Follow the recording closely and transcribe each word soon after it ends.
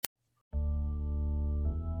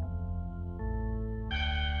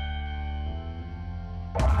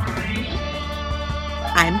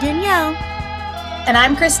I'm Danielle. And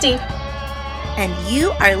I'm Christy. And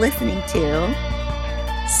you are listening to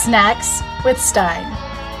Snacks with Stein.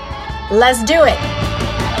 Let's do it.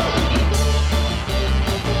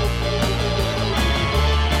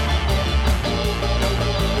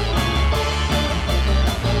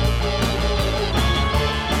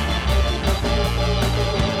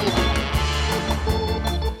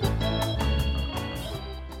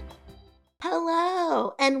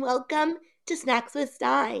 Hello, and welcome to Snacks with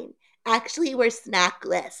Stein. Actually, we're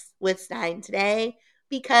snackless with Stein today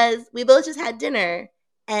because we both just had dinner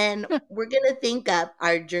and we're going to think up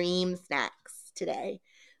our dream snacks today.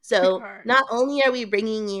 So not only are we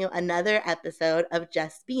bringing you another episode of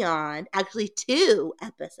Just Beyond, actually 2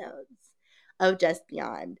 episodes of Just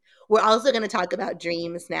Beyond, we're also going to talk about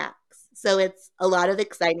dream snacks. So it's a lot of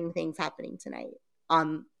exciting things happening tonight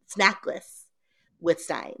on Snackless with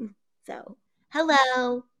Stein. So,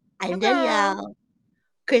 hello, I'm Danielle.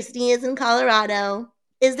 Christy is in Colorado.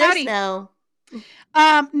 Is there snow?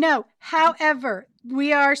 No. However,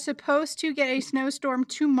 we are supposed to get a snowstorm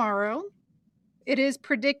tomorrow. It is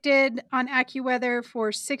predicted on AccuWeather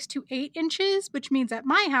for 6 to 8 inches, which means at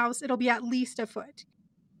my house, it'll be at least a foot.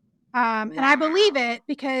 Wow. And I believe it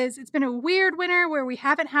because it's been a weird winter where we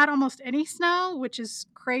haven't had almost any snow, which is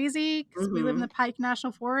crazy because we live in the Pike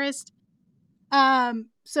National Forest.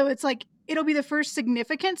 So it's like, it'll be the first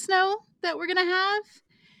significant snow that we're going to have.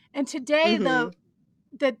 And today,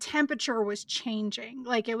 the temperature was changing.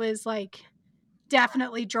 Like, it was, like,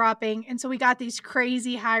 definitely dropping. And so we got these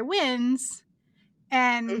crazy high winds.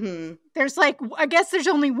 And there's, like, I guess there's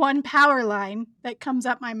only one power line that comes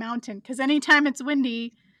up my mountain. Because anytime it's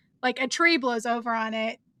windy, like, a tree blows over on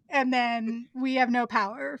it. And then we have no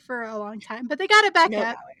power for a long time. But they got it back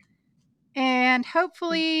up. Power. And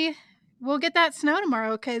hopefully we'll get that snow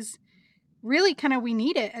tomorrow. Because really kind of we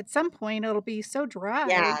need it. At some point, it'll be so dry.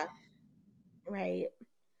 Yeah. Right.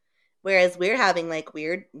 Whereas we're having like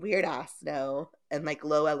weird ass snow and like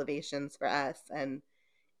low elevations for us, and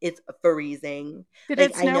it's freezing. Did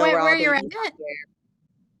it snow where you're at?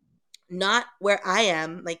 Not where I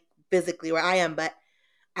am, like physically where I am, but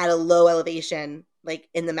at a low elevation, like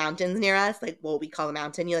in the mountains near us, like what we call a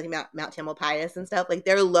mountain, you know, like Mount Tamalpais and stuff. Like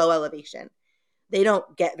they're low elevation. They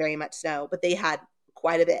don't get very much snow, but they had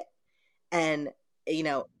quite a bit. And you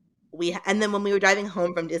know, and then when we were driving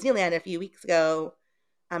home from Disneyland a few weeks ago,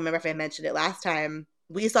 I remember if I mentioned it last time,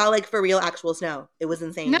 we saw like for real actual snow. It was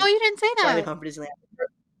insane. No, you didn't say that. Driving home from Disneyland.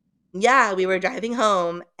 Yeah, we were driving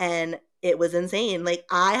home and it was insane. Like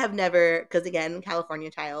I have never, because again, California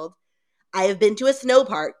child, I have been to a snow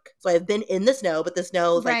park. So I've been in the snow, but the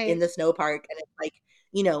snow is like in the snow park and it's like,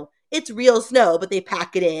 you know, it's real snow, but they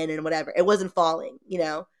pack it in and whatever. It wasn't falling, you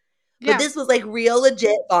know? But this was like real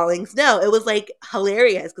legit falling snow. It was like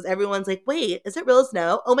hilarious because everyone's like, wait, is it real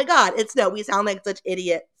snow? Oh my God, it's snow. We sound like such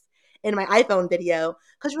idiots in my iPhone video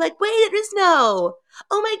because we're like, wait, it is snow.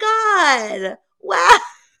 Oh my God. Wow.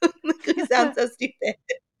 We sound so stupid.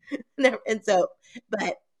 And so,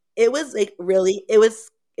 but it was like really, it was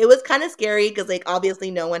kind of scary because like obviously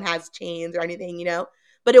no one has chains or anything, you know,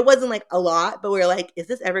 but it wasn't like a lot. But we were like, is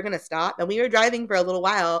this ever going to stop? And we were driving for a little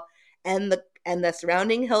while and the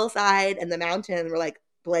surrounding hillside and the mountain were like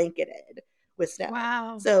blanketed with snow.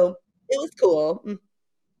 Wow. So it was cool.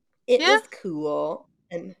 It was cool.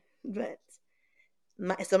 But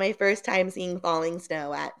my first time seeing falling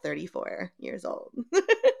snow at 34 years old.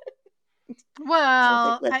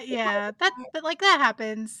 Well, so like, that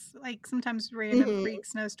happens. Like sometimes random freak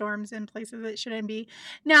snowstorms in places that shouldn't be.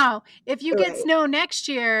 Now, if you get snow next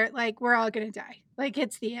year, like we're all gonna die. Like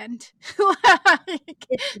it's the end.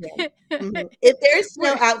 It's the end. If there's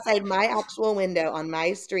snow outside my actual window on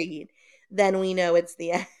my street, then we know it's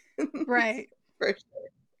the end. Right. For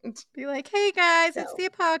sure. Be like, hey guys, it's the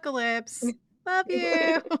apocalypse. Love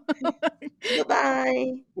you.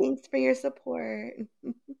 Goodbye. Thanks for your support.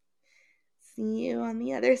 See you on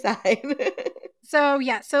the other side. So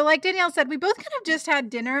like Danielle said, we both kind of just had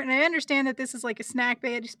dinner, and I understand that this is like a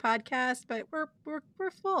snack-based podcast, but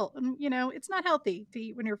we're full, and you know it's not healthy to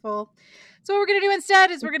eat when you're full. So what we're gonna do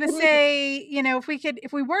instead is we're gonna say, you know,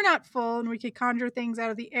 if we were not full and we could conjure things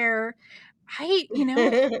out of the air,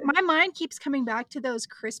 my mind keeps coming back to those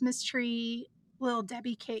Christmas tree Little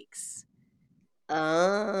Debbie cakes.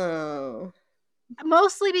 Oh.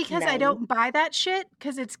 Mostly because I don't buy that shit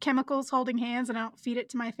because it's chemicals holding hands and I don't feed it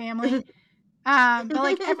to my family. But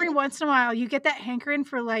like every once in a while you get that hankering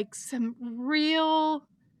for like some real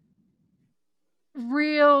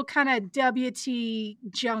kind of WT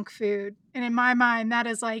junk food. And in my mind, that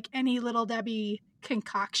is like any Little Debbie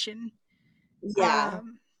concoction. Yeah.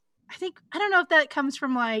 I don't know if that comes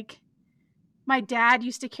from like My dad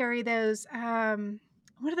used to carry those.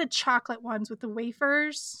 What are the chocolate ones with the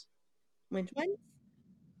wafers? Which one?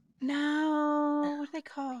 No, what are they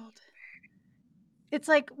called? It's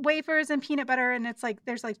like wafers and peanut butter, and it's like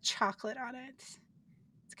there's like chocolate on it.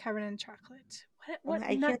 It's covered in chocolate. What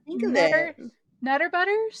I can't think of it. Nutter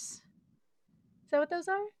butters? Is that what those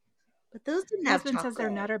are? But those didn't My have husband chocolate. says they're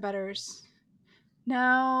Nutter butters.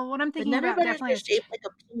 No, what I'm thinking Nutter about butters definitely are is shaped like a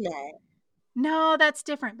peanut. No, that's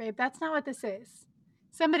different, babe. That's not what this is.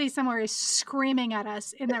 Somebody somewhere is screaming at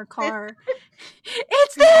us in their car.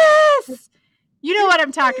 It's this! You know what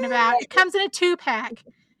I'm talking about. It comes in a 2-pack.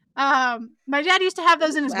 My dad used to have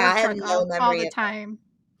those in his work truck all the time.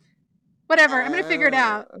 Whatever. I'm going to figure it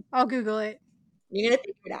out. I'll Google it. You're going to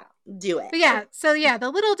figure it out. Do it. But yeah, so yeah, the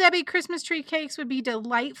Little Debbie Christmas tree cakes would be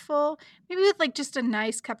delightful. Maybe with like just a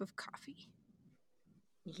nice cup of coffee.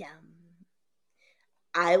 Yum.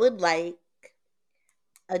 I would like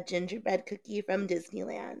a gingerbread cookie from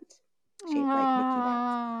Disneyland. Shaped like Mickey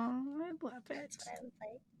Mouse. I love it. That's what I would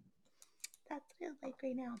like. That's what I would like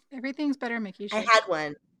right now. Everything's better Mickey shape. I had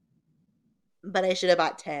one, but I should have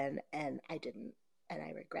bought 10, and I didn't, and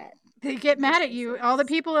I regret. They get mad at you. All the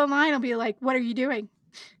people in line will be like, what are you doing?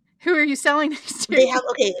 Who are you selling these to?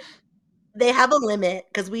 They have a limit,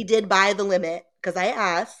 because we did buy the limit, because I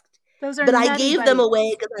asked. Those are but I gave them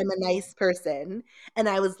away because I'm a nice person. And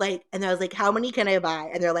I was like, how many can I buy?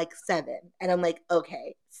 And they're like 7. And I'm like,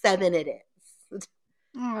 okay, 7 it is.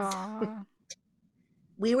 Aww.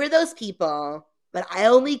 We were those people, but I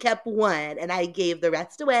only kept 1 and I gave the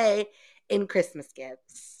rest away in Christmas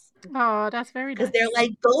gifts. Oh, that's very nice. Because they're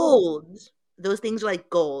like gold. Those things are like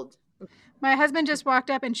gold. My husband just walked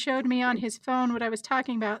up and showed me on his phone what I was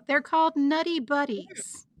talking about. They're called Nutty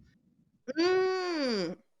Buddies.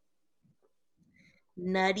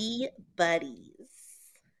 Nutty Buddies.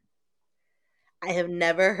 I have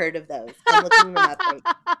never heard of those. I'm looking them up right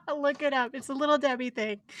now. Look it up. It's a Little Debbie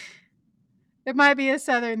thing. It might be a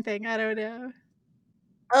Southern thing. I don't know.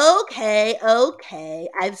 Okay.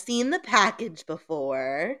 I've seen the package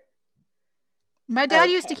before. My dad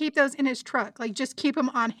used to keep those in his truck. Like, just keep them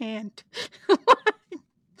on hand.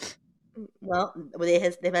 Well,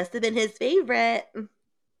 they must have been his favorite.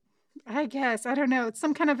 I guess. I don't know. It's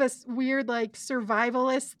some kind of a weird, like,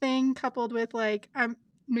 survivalist thing coupled with, like,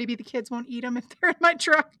 maybe the kids won't eat them if they're in my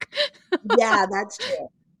truck. Yeah, that's true.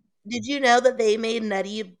 Did you know that they made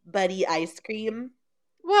Nutty Buddy ice cream?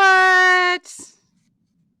 What?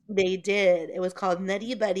 They did. It was called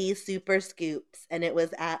Nutty Buddy Super Scoops, and it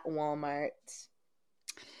was at Walmart.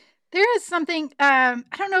 There is something, I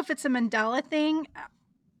don't know if it's a Mandela thing.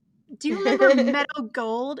 Do you remember Meadow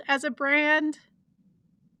Gold as a brand?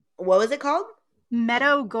 What was it called?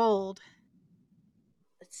 Meadow Gold.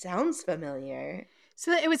 It sounds familiar.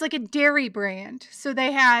 So it was like a dairy brand. So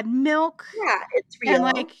they had milk. Yeah, it's real.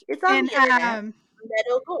 And it's on the internet.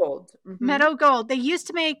 Meadow Gold. Mm-hmm. Meadow Gold. They used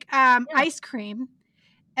to make ice cream,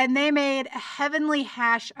 and they made a Heavenly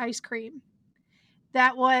Hash ice cream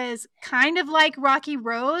that was kind of like Rocky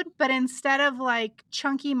Road, but instead of like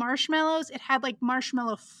chunky marshmallows, it had like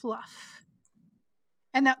marshmallow fluff.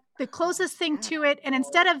 And the closest thing to it, and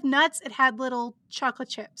instead of nuts, it had little chocolate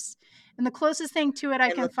chips. And the closest thing to it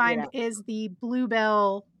I can find is the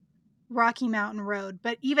Bluebell Rocky Mountain Road.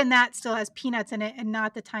 But even that still has peanuts in it and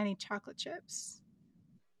not the tiny chocolate chips.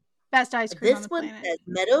 Best ice cream on the planet. This one says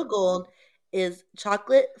Meadow Gold is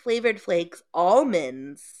chocolate flavored flakes,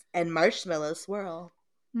 almonds, and marshmallow swirl.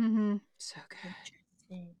 Mm-hmm. So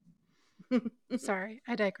good. Sorry,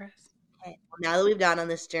 I digress. Okay. Well, now that we've gone on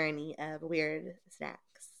this journey of weird snacks.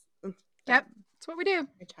 Yep, that's what we do.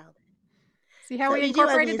 Your childhood. See how we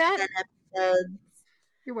incorporated that? Episodes.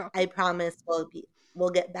 You're welcome. I promise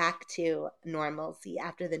we'll get back to normalcy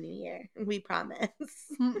after the new year. We promise.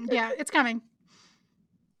 Yeah, it's coming.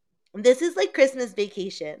 This is like Christmas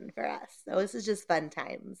vacation for us. So this is just fun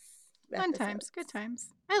times. Fun times. Good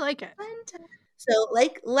times. I like it. Fun times. So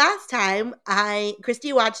like last time,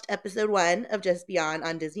 Christy watched episode 1 of Just Beyond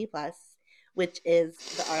on Disney Plus, which is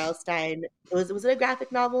the R.L. Stine. Was it a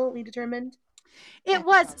graphic novel we determined? It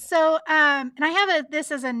was. So, and I have this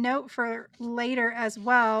as a note for later as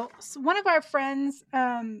well. So one of our friends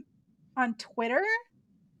on Twitter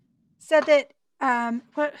said that,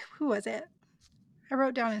 who was it? I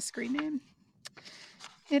wrote down his screen name.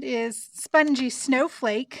 It is Spongy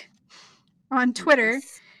Snowflake on Twitter.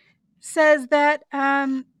 Nice. Says that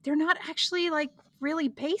they're not actually like really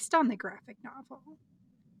based on the graphic novel.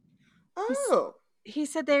 Oh. He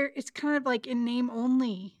said it's kind of like in name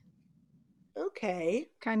only. Okay.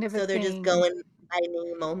 Kind of so they're thing. Just going by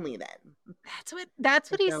name only then.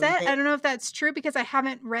 That's what he Film said. it. I don't know if that's true because I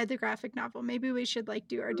haven't read the graphic novel. Maybe we should like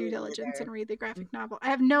do our due Me diligence neither. and read the graphic novel. I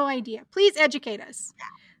have no idea. Please educate us.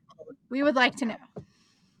 We would like to know.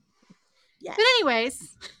 Yes. But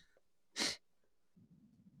anyways,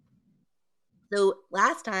 So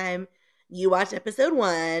last time you watched episode 1,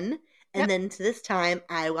 and Yep. then to this time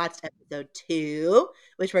I watched episode 2,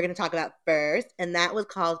 which we're going to talk about first, and that was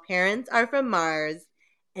called Parents Are From Mars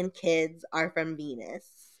and Kids Are From Venus,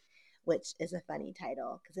 which is a funny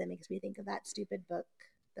title because it makes me think of that stupid book,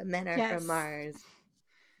 The Men Are Yes. From Mars,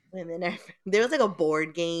 Women Are from... There was like a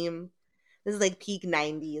board game. This is like peak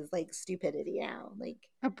 90s, like stupidity now. Like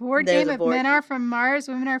a board there's game a of board Men Are From Mars,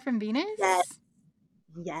 Women Are From Venus?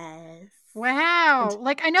 Yes. Wow.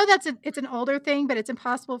 Like I know it's an older thing, but it's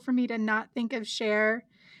impossible for me to not think of Cher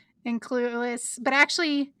and Clueless. But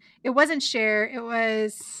actually, it wasn't Cher. It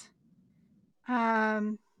was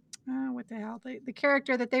what the hell? The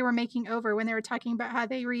character that they were making over when they were talking about how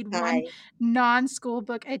they read one non-school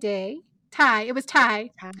book a day. Ty. It was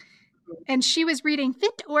Ty. And she was reading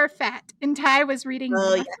Fit or Fat, and Ty was reading Men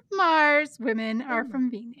Are From Mars, Women Are From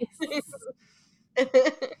Venus.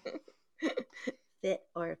 Fit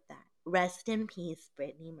or Fat. Rest in peace,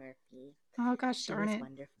 Brittany Murphy. Oh gosh, darn it.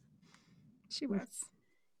 Wonderful. She was.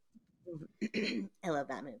 I love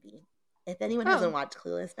that movie. If anyone hasn't watched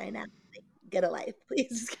Clueless by now, get a life,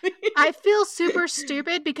 please. I feel super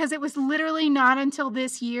stupid because it was literally not until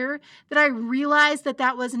this year that I realized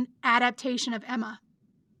that was an adaptation of Emma.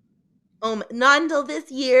 Not until this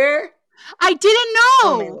year? I didn't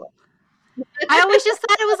know. I always just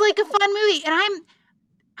thought it was like a fun movie, and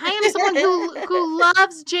I am someone who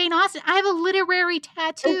loves Jane Austen. I have a literary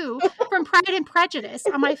tattoo from Pride and Prejudice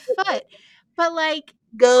on my foot, but like,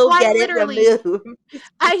 go get it removed.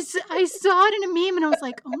 I saw it in a meme and I was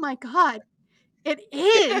like, oh my god, it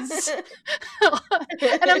is.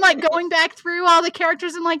 And I'm like going back through all the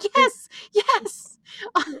characters. I'm like, yes,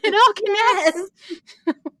 it all connects.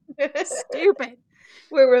 Stupid.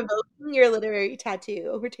 We're revoking your literary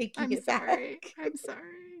tattoo. We're taking it back. I'm sorry.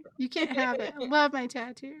 You can't have it. I love my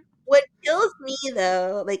tattoo. What kills me,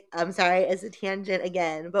 though, like, I'm sorry, as a tangent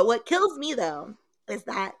again, but what kills me, though, is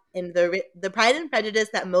that in the Pride and Prejudice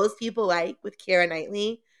that most people like with Keira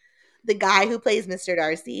Knightley, the guy who plays Mr.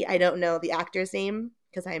 Darcy, I don't know the actor's name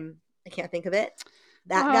because I can't think of it.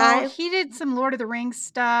 That guy. He did some Lord of the Rings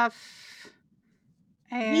stuff.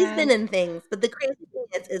 And he's been in things, but the crazy thing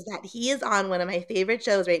is that he is on one of my favorite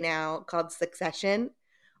shows right now called Succession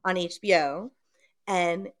on HBO,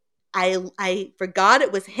 and I forgot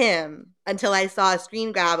it was him until I saw a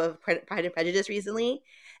screen grab of Pride and Prejudice recently,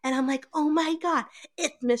 and I'm like, oh my god,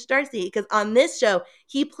 it's Miss Darcy, because on this show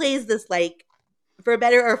he plays this, like, for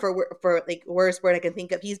better or for like worse word I can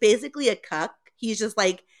think of, he's basically a cuck. He's just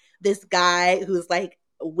like this guy who's like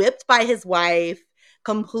whipped by his wife,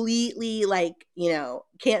 completely, like, you know,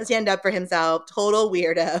 can't stand up for himself, total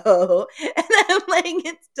weirdo. And I'm like,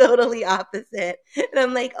 it's totally opposite. And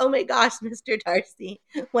I'm like, oh my gosh, Mr. Darcy,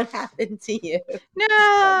 what happened to you?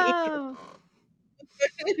 No.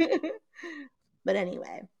 But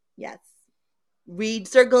anyway, yes.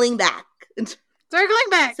 Circling back.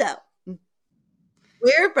 So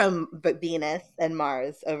we're from Venus and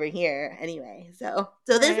Mars over here anyway. So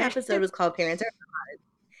this episode was called Parents Are From Mars,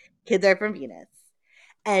 Kids Are From Venus.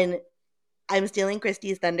 And I'm stealing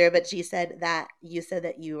Christy's thunder, but she said that you said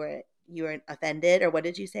that you were offended, or what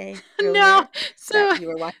did you say earlier? No. So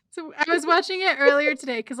I was watching it earlier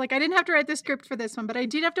today because, like, I didn't have to write the script for this one, but I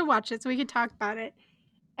did have to watch it so we could talk about it.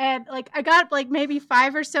 And, like, I got, like, maybe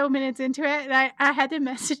 5 or so minutes into it, and I had to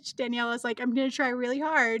message Danielle. I was like, I'm going to try really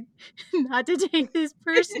hard not to take this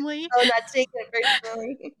personally. Not to take it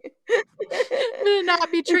personally. I'm going to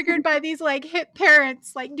not be triggered by these, like, hip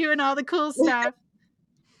parents, like, doing all the cool stuff.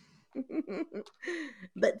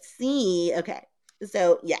 But see, okay.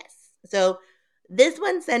 So, yes. So, this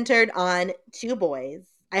one centered on 2 boys.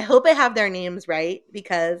 I hope I have their names right,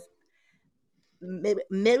 because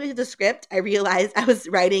midway through the script, I realized I was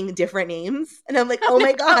writing different names. And I'm like, oh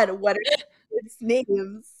my God, what are these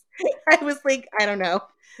names? I was like, I don't know.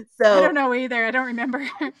 So I don't know either. I don't remember.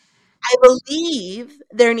 I believe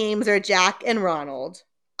their names are Jack and Ronald,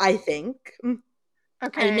 I think.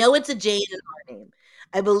 Okay. I know it's a J and R name.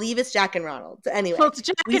 I believe it's Jack and Ronald. So anyway. Well, it's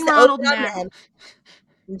Jack and Ronald now.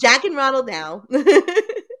 Jack and Ronald now.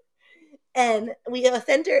 And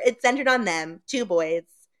it's centered on them, 2 boys.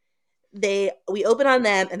 We open on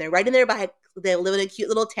them, and they're riding their bikes. They live in a cute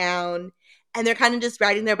little town, and they're kind of just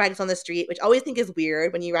riding their bikes on the street, which I always think is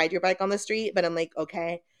weird when you ride your bike on the street, but I'm like,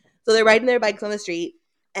 okay. So they're riding their bikes on the street,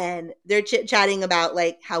 and they're chit-chatting about,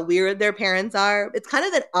 like, how weird their parents are. It's kind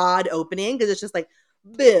of an odd opening, because it's just like,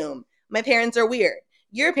 boom, my parents are weird.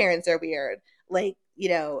 Your parents are weird. Like, you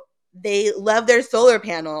know, they love their solar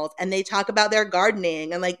panels and they talk about their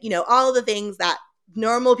gardening and like, you know, all the things that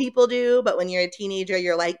normal people do. But when you're a teenager,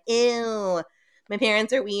 you're like, ew, my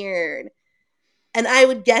parents are weird. And I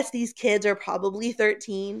would guess these kids are probably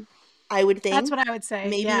 13, I would think. That's what I would say.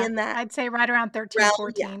 Maybe Yeah. in that I'd say right around 13, realm.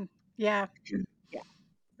 14. Yeah. Yeah.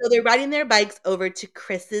 So they're riding their bikes over to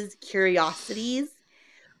Chris's Curiosities,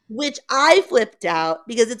 which I flipped out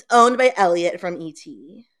because it's owned by Elliot from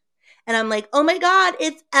E.T. And I'm like, oh my God,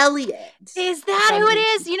 it's Elliot. Is that who it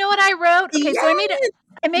is? You know what I wrote? Okay, so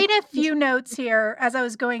I made a few notes here as I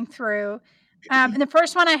was going through. And the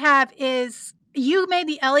first one I have is you made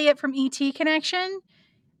the Elliot from E.T. connection.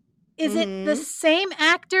 Is it the same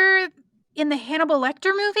actor in the Hannibal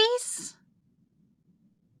Lecter movies?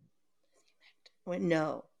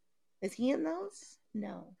 No. Is he in those?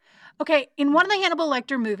 No. Okay, in one of the Hannibal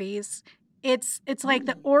Lecter movies, it's like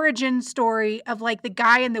the origin story of like the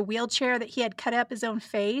guy in the wheelchair that he had cut up his own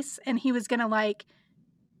face and he was gonna like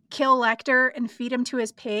kill Lecter and feed him to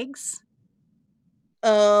his pigs.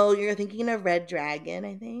 Oh, you're thinking of Red Dragon,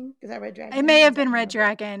 I think. Is that Red Dragon? It may have been Red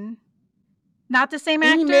Dragon. Not the same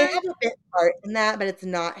actor? He may have a bit part in that, but it's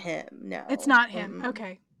not him. No. It's not him.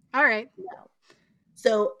 Okay. All right. No.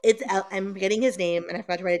 So it's, I'm forgetting his name and I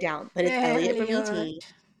forgot to write it down, but it's Elliot from E.T.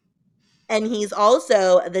 And he's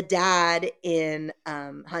also the dad in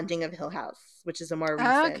Haunting of Hill House, which is a more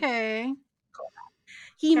recent. Okay.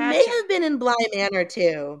 He may have been in Bly Manor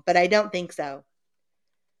too, but I don't think so.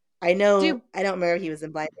 I know, I don't remember if he was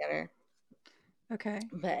in Bly Manor. Okay.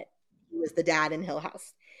 But he was the dad in Hill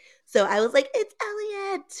House. So I was like, it's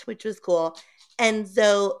Elliot, which was cool. And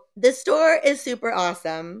so the store is super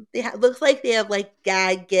awesome. Looks like they have like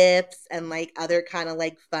gag gifts and like other kind of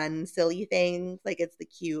like fun, silly things. Like it's the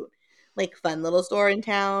cute, like fun little store in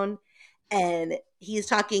town. And he's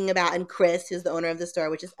talking about, and Chris, who's the owner of the store,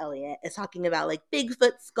 which is Elliot, is talking about like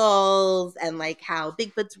Bigfoot skulls and like how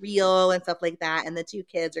Bigfoot's real and stuff like that. And the two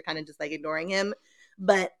kids are kind of just like ignoring him,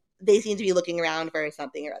 but they seem to be looking around for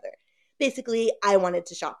something or other. Basically, I wanted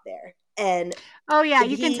to shop there. And oh yeah,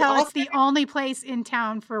 you can tell it's the only place in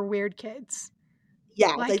town for weird kids.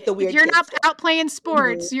 Yeah, like the weird if you're kids not out playing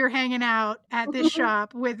sports, you're hanging out at this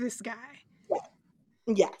shop with this guy.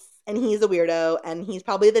 Yes. And he's a weirdo, and he's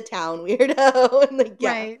probably the town weirdo. And like,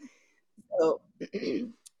 yeah. Right.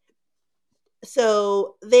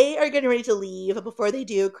 So they are getting ready to leave, but before they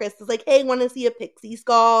do, Chris is like, hey, want to see a pixie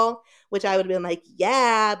skull? Which I would have been like,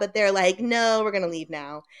 yeah, but they're like, no, we're going to leave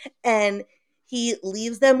now. And he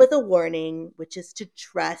leaves them with a warning, which is to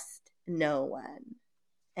trust no one.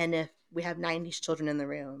 And if we have 90s children in the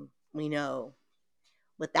room, we know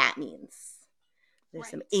what that means. There's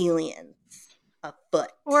some aliens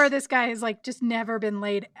afoot. Or this guy has like just never been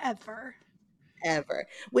laid ever,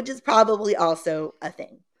 which is probably also a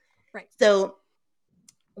thing. Right. So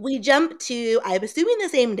we jump to, I'm assuming the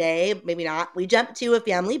same day, maybe not. We jump to a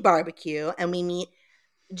family barbecue and we meet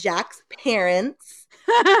Jack's parents,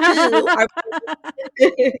 who are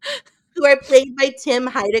played by Tim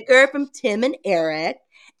Heidecker from Tim and Eric,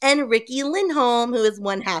 and Ricky Lindholm, who is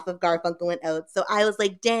one half of Garfunkel and Oates. So I was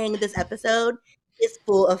like, dang, this episode is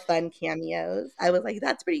full of fun cameos. I was like,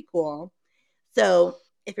 that's pretty cool. So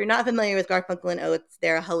if you're not familiar with Garfunkel and Oates,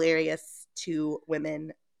 they're a hilarious two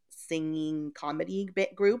women singing comedy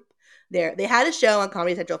group. They had a show on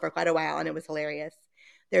Comedy Central for quite a while, and it was hilarious.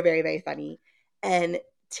 They're very, very funny. And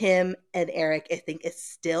Tim and Eric, I think, is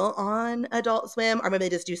still on Adult Swim, or maybe they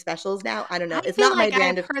just do specials now. I don't know. It's not my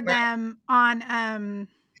brand of humor. I've heard them on,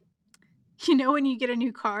 you know, when you get a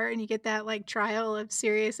new car and you get that like trial of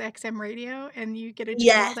Sirius XM radio, and you get a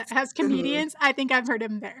channel that has comedians. I think I've heard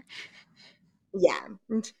him there. Yeah.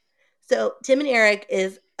 So Tim and Eric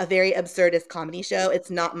is a very absurdist comedy show. It's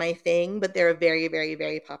not my thing, but they're very, very,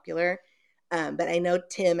 very popular. But I know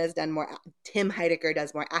Tim Heidecker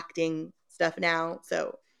does more acting stuff now.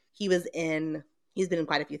 So he's been in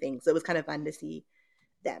quite a few things. So it was kind of fun to see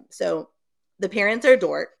them. So the parents are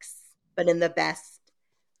dorks, but in the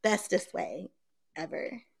bestest way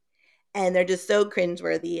ever. And they're just so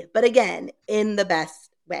cringeworthy, but again, in the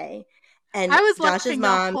best way. And I was Josh's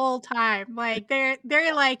mom the whole time. Like they're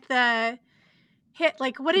like the hit.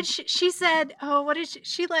 Like what did she said? Oh, what did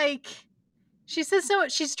she like? She says so.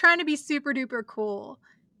 She's trying to be super duper cool,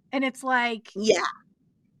 and it's like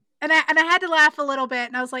And I had to laugh a little bit,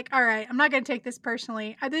 and I was like, all right, I'm not going to take this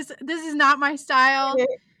personally. This is not my style,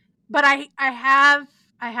 but I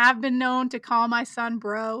have been known to call my son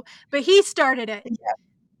bro, but he started it.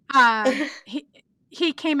 Yeah.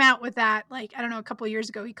 He came out with that, like, I don't know, a couple of years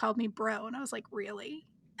ago, he called me bro, and I was like, really?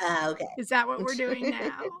 Okay. Is that what we're doing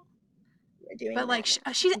now? We're doing But like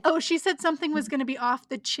that. she said something was going to be off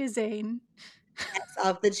the Chizane. Yes,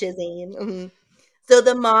 off the Chizane. Mm-hmm. So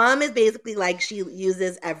the mom is basically like she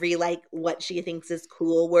uses every like what she thinks is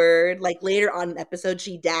cool word. Like later on in the episode,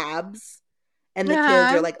 she dabs, and the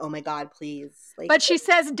kids are like, "Oh my god, please!" Like, but she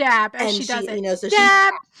says dab as and she does she, it. so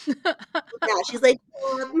Dab. yeah, she's like,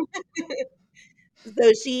 "Dab."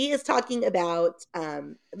 So she is talking about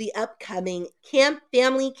the upcoming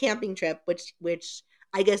family camping trip, which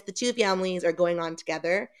I guess the two families are going on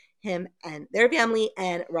together, him and their family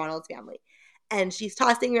and Ronald's family. And she's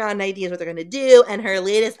tossing around ideas what they're going to do. And her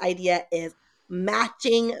latest idea is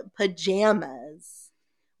matching pajamas,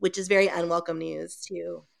 which is very unwelcome news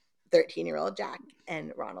to 13-year-old Jack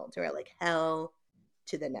and Ronald, who are like, hell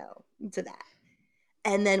to the no to that.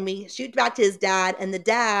 And then we shoot back to his dad, and the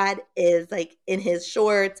dad is like in his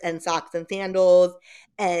shorts and socks and sandals,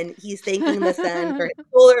 and he's thanking the sun for his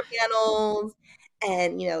solar panels.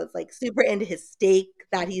 And, it's like super into his steak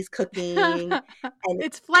that he's cooking. And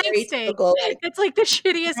it's flank very steak. typical, like, it's like the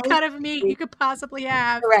shittiest cut of meat you could possibly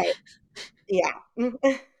have. Right. Yeah.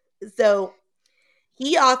 So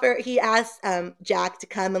he asked Jack to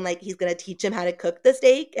come and like he's gonna teach him how to cook the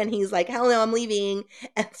steak, and he's like, hell no, I'm leaving.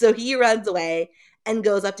 And so he runs away and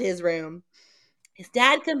goes up to his room. His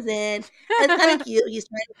dad comes in, and it's kind of cute. He's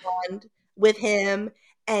trying to bond with him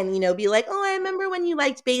and be like, oh, I remember when you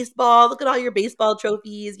liked baseball. Look at all your baseball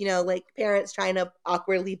trophies. Like parents trying to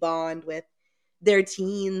awkwardly bond with their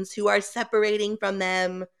teens who are separating from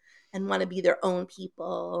them and want to be their own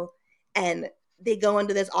people. And they go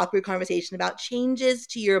into this awkward conversation about changes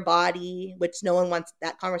to your body, which no one wants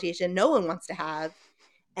to have.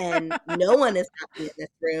 And no one is happy in this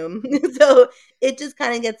room. So it just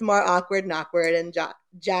kind of gets more awkward. And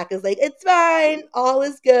Jack is like, it's fine. All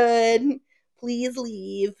is good. Please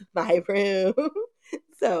leave my room.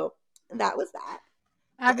 So that was that.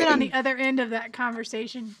 I've been on the other end of that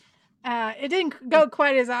conversation. It didn't go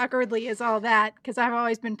quite as awkwardly as all that because I've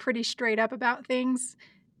always been pretty straight up about things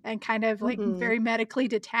and kind of like very medically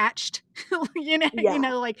detached.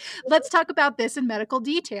 Like let's talk about this in medical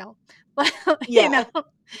detail. And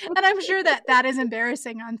I'm sure that is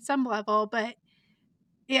embarrassing on some level, but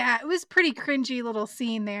yeah, it was pretty cringy little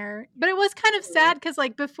scene there. But it was kind of sad because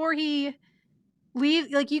like before he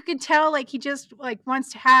leaves, like you could tell like he just like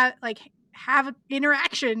wants to have an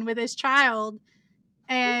interaction with his child,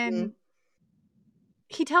 and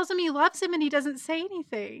he tells him he loves him and he doesn't say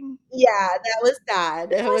anything. Yeah, that was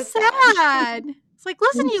sad. It was sad. It's like,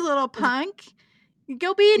 listen, you little punk, you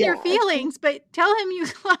go be in your feelings, but tell him you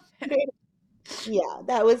love him. Yeah,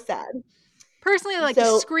 that was sad. Personally, I like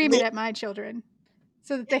to scream it at my children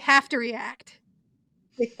so that they have to react.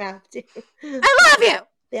 They have to. I love you!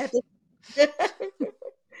 They have to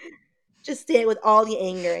just say it with all the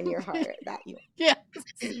anger in your heart that you. Yeah.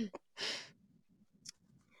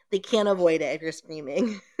 They can't avoid it if you're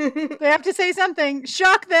screaming. They have to say something.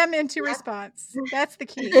 Shock them into response. That's the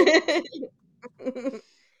key.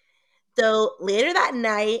 So later that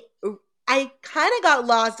night, I kind of got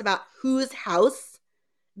lost about whose house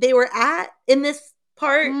they were at in this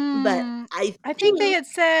part, but I think they had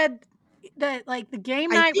said that like the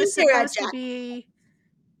game night was supposed to be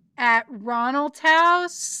at Ronald's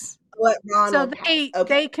house. So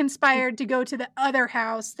they conspired to go to the other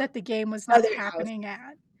house that the game was not happening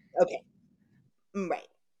at. Okay. Right.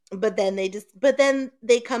 But then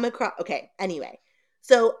they come across. Okay. Anyway.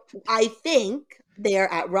 So I think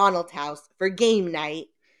they're at Ronald's house for game night,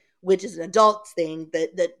 which is an adults thing.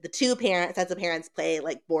 The two sets of parents play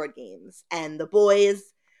like board games, and the boys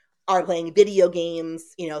are playing video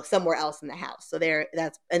games, somewhere else in the house. So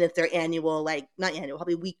it's their annual, like not annual,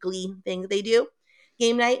 probably weekly thing that they do,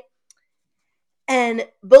 game night. And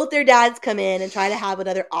both their dads come in and try to have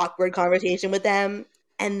another awkward conversation with them.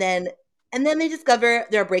 And then they discover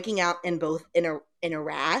they're breaking out in a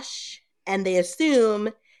rash, and they assume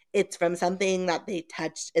it's from something that they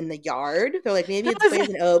touched in the yard. They're like, maybe it's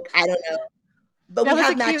poison oak. I don't know. But we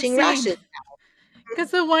have matching rashes now.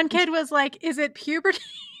 Because the one kid was like, is it puberty?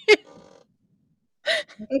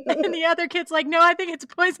 And the other kid's like, no, I think it's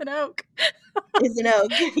poison oak. Poison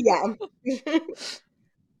oak, yeah.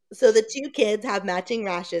 So the two kids have matching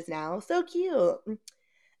rashes now. So cute.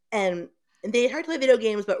 And they tried to play video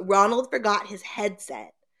games, but Ronald forgot his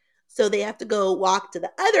headset. So they have to go walk to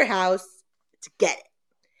the other house to get it.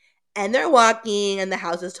 And they're walking, and the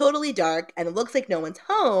house is totally dark, and it looks like no one's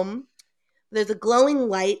home. There's a glowing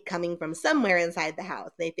light coming from somewhere inside the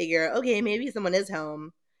house. They figure, okay, maybe someone is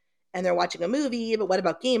home, and they're watching a movie, but what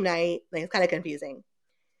about game night? Like, it's kind of confusing.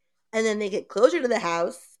 And then they get closer to the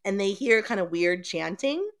house, and they hear kind of weird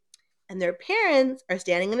chanting, and their parents are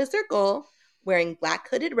standing in a circle wearing black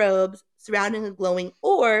hooded robes, surrounding a glowing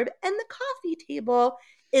orb, and the coffee table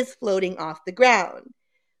is floating off the ground.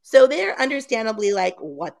 So they're understandably like,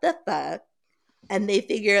 what the fuck? And they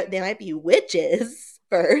figure they might be witches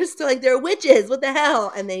first. So like, they're witches, what the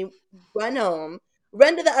hell? And they run home,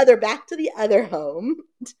 run to back to the other home.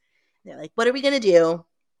 They're like, what are we going to do?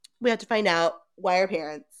 We have to find out why our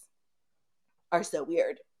parents are so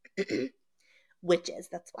weird. Witches,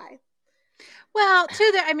 that's why. Well,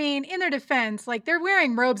 in their defense, like, they're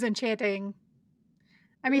wearing robes and chanting.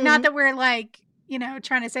 I mean, not that we're like,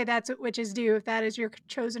 trying to say that's what witches do if that is your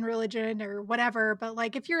chosen religion or whatever. But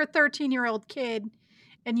like, if you're a 13-year-old kid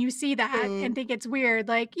and you see that and think it's weird,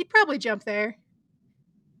 like, you'd probably jump there.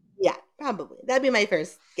 Yeah, probably. That'd be my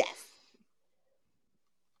first guess.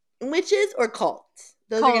 Witches or cult?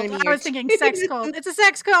 Those cult. Are going to be. I was thinking sex cult. It's a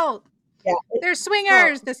sex cult. Yeah, they're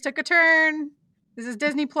swingers. Cult. This took a turn. This is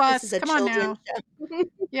Disney Plus. Come on now.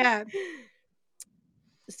 Yeah.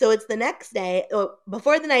 So it's the next day.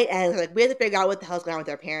 Before the night ends, like, we have to figure out what the hell's going on with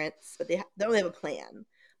our parents, but they don't really have a plan.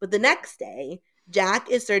 But the next day,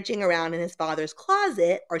 Jack is searching around in his father's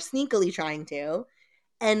closet, or sneakily trying to,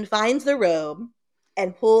 and finds the robe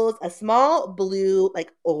and pulls a small blue,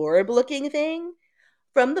 like, orb-looking thing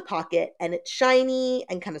from the pocket, and it's shiny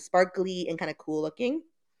and kind of sparkly and kind of cool looking.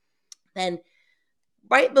 Then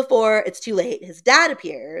right before it's too late, his dad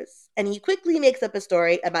appears, and he quickly makes up a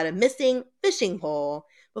story about a missing fishing pole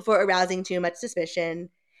before arousing too much suspicion.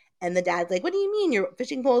 And the dad's like, what do you mean your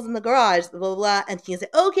fishing pole's in the garage? Blah, blah, blah. And he's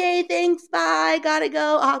like, okay, thanks, bye, gotta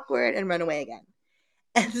go, awkward, and run away again.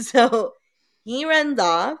 And so he runs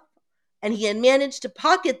off, and he had managed to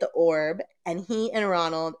pocket the orb, and he and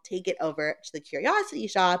Ronald take it over to the curiosity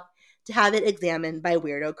shop to have it examined by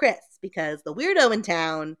Weirdo Chris, because the weirdo in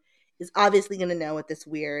town is obviously going to know what this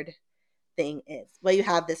weird thing is. Well, you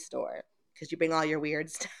have this store because you bring all your weird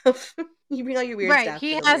stuff. You bring all your weird stuff. Right,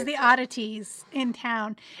 he has the oddities in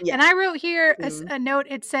town. Yeah. And I wrote here a note.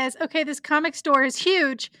 It says, okay, this comic store is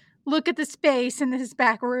huge. Look at the space in this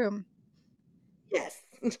back room. Yes,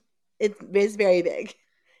 it is very big.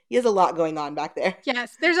 He has a lot going on back there.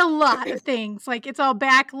 Yes, there's a lot of things. Like, it's all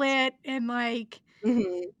backlit and like...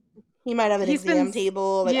 Mm-hmm. He might have an exam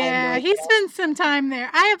table. Like, yeah, he spends some time there.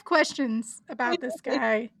 I have questions about this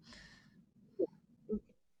guy.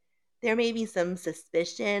 There may be some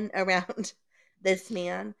suspicion around this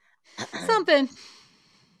man. Something.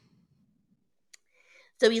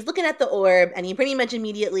 So he's looking at the orb, and he pretty much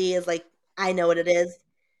immediately is like, I know what it is.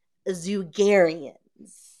 Zugarians.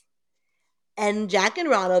 And Jack and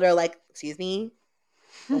Ronald are like, excuse me?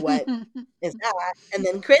 What is that? And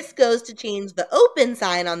then Chris goes to change the open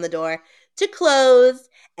sign on the door to close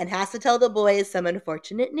and has to tell the boys some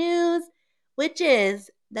unfortunate news, which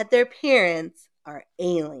is that their parents are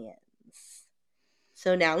aliens.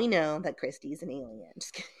 So now we know that Christy's an alien.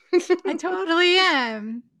 Just kidding. I totally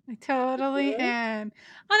am.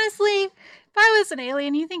 Honestly, if I was an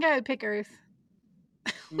alien, you think I would pick Earth?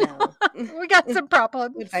 No. We got some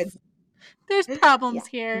problems. There's problems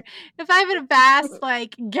here. If I have a vast,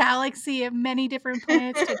 like, galaxy of many different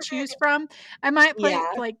planets to choose from, I might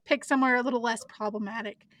pick somewhere a little less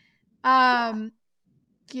problematic. Yeah. I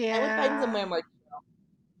would find somewhere more chill.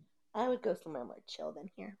 I would go somewhere more chill than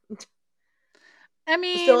here. I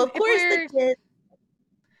mean, so of course the kids...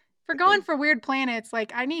 if we're going for weird planets,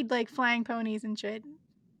 like, I need, like, flying ponies and shit.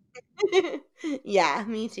 Yeah,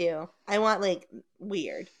 me too. I want, like,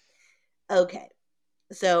 weird. Okay.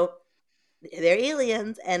 So they're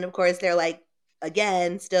aliens, and of course they're like,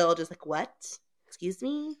 again, still just like, what? Excuse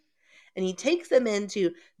me? And he takes them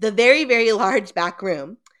into the very, very large back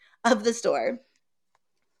room of the store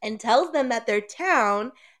and tells them that their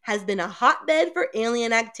town has been a hotbed for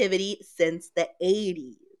alien activity since the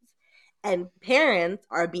 80s. And parents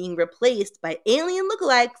are being replaced by alien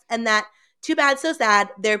lookalikes, and that, too bad, so sad,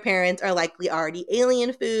 their parents are likely already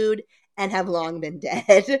alien food and have long been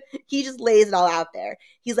dead. He just lays it all out there.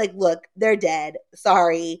 He's like, look, they're dead.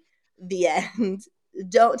 Sorry. The end.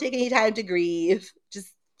 Don't take any time to grieve. Just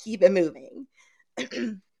keep it moving.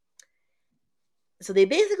 So they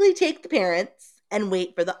basically take the parents and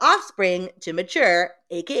wait for the offspring to mature,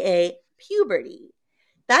 aka puberty.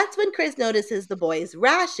 That's when Chris notices the boys'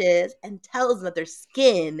 rashes and tells them that their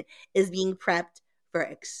skin is being prepped for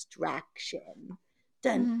extraction.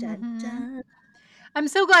 Dun, dun, dun. I'm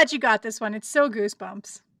so glad you got this one. It's so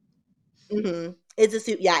goosebumps. Mm-hmm. It's a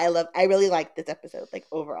suit. Yeah, I really liked this episode. Like,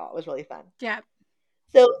 overall, it was really fun. Yeah.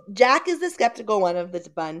 So Jack is the skeptical one of this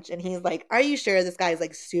bunch, and he's like, are you sure this guy's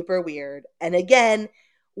like super weird? And again,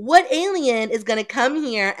 what alien is going to come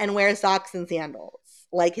here and wear socks and sandals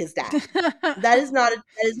like his dad? That is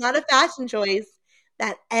not a fashion choice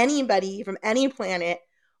that anybody from any planet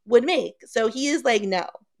would make. So he is like, no,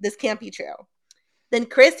 this can't be true. Then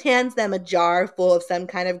Chris hands them a jar full of some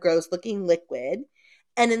kind of gross-looking liquid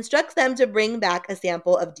and instructs them to bring back a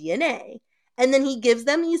sample of DNA. And then he gives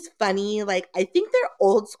them these funny, like, I think they're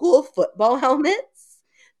old school football helmets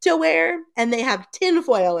to wear, and they have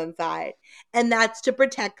tinfoil inside. And that's to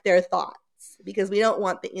protect their thoughts because we don't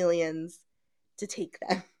want the aliens to take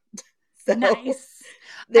them. So Nice.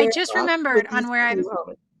 I just remembered on where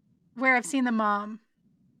I've seen the mom.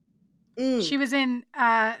 She was in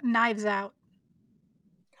Knives Out.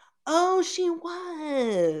 Oh, she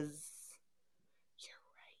was.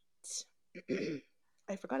 You're right.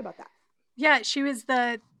 I forgot about that. Yeah, she was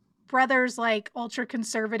the brother's like ultra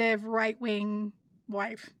conservative right wing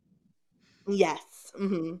wife. Yes.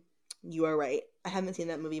 Mm-hmm. You are right. I haven't seen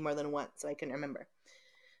that movie more than once, so I can remember.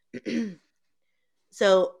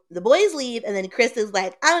 So the boys leave, and then Chris is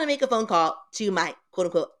like, I want to make a phone call to my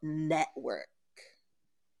quote-unquote network.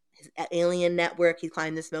 His alien network. He's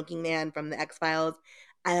calling the smoking man from the X-Files.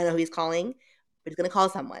 I don't know who he's calling, but he's going to call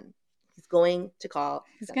someone. He's going to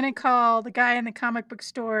call the guy in the comic book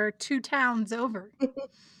store 2 towns over,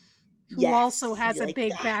 who also has a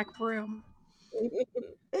big back room.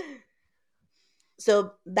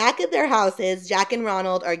 So back at their houses, Jack and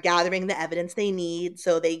Ronald are gathering the evidence they need.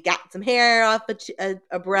 So they got some hair off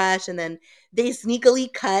a brush, and then they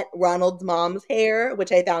sneakily cut Ronald's mom's hair,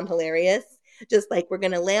 which I found hilarious. Just like, we're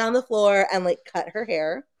going to lay on the floor and like cut her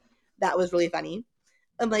hair. That was really funny.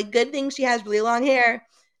 I'm like, good thing she has really long hair.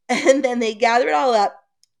 And then they gather it all up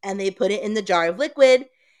and they put it in the jar of liquid.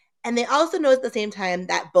 And they also know at the same time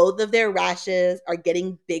that both of their rashes are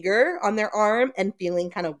getting bigger on their arm and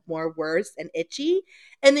feeling kind of more worse and itchy.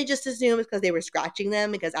 And they just assume it's because they were scratching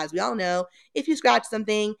them, because as we all know, if you scratch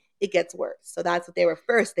something, it gets worse. So that's what they were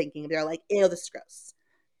first thinking. They're like, ew, this is gross.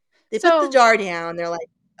 They put the jar down. They're like,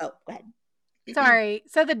 oh, go ahead. Sorry.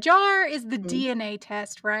 So the jar is the DNA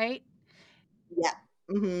test, right? Yeah.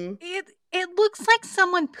 Mm-hmm. It looks like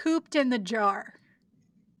someone pooped in the jar.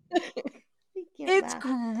 It's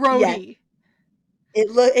grody.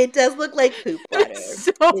 Yeah. It does look like poop water. It's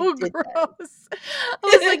so gross. I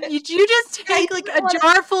was like, did you just take like a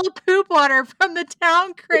jar full of poop water from the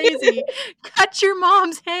town crazy, cut your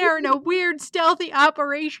mom's hair in a weird stealthy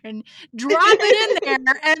operation, drop it in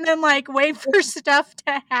there, and then like wait for stuff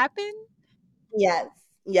to happen? Yes.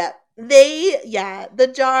 Yep.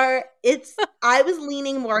 The jar, I was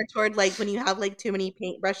leaning more toward like when you have like too many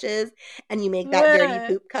paintbrushes and you make that dirty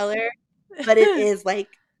poop color, but it is like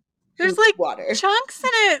there's like water chunks in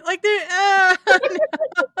it, like no.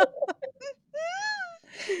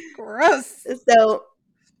 Gross. So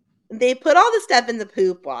they put all the stuff in the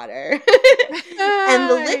poop water, and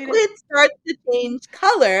the liquid starts to change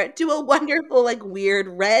color to a wonderful like weird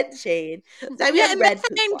red shade. So we have red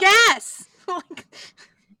methane gas.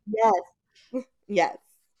 Yes.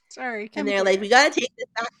 Sorry. And they're like, we got to take this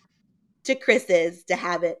back to Chris's to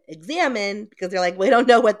have it examined, because they're like, we don't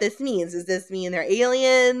know what this means. Does this mean they're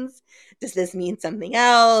aliens? Does this mean something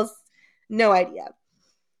else? No idea.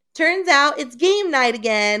 Turns out it's game night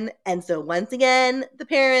again. And so once again, the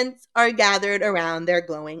parents are gathered around their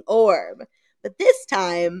glowing orb. But this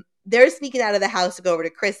time, they're sneaking out of the house to go over to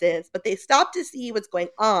Chris's, but they stop to see what's going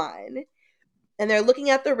on. And they're looking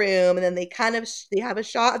at the room, and then they have a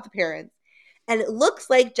shot of the parents. And it looks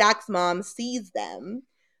like Jack's mom sees them.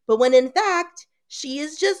 But when in fact, she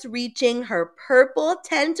is just reaching her purple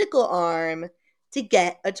tentacle arm to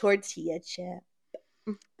get a tortilla chip.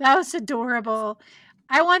 That was adorable.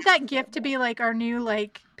 I want that GIF to be like our new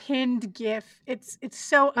like pinned GIF. It's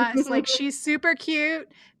so us. Like, she's super cute,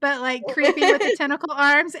 but like creepy with the tentacle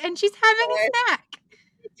arms, and she's having a snack.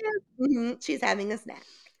 Mm-hmm. She's having a snack.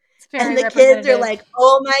 And the kids are like,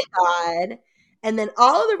 oh my God. And then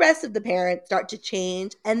all of the rest of the parents start to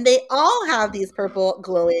change, and they all have these purple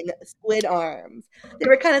glowing squid arms. They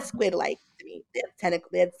were kind of squid-like to me. They had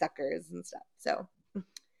tentacles, they had suckers and stuff. So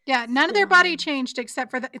yeah, none of their body changed except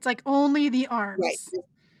for it's like only the arms. Right.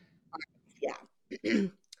 Yeah.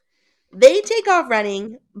 They take off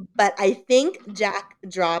running, but I think Jack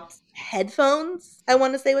drops headphones. I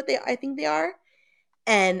want to say I think they are.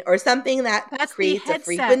 Or something that's creates a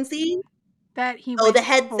frequency that he the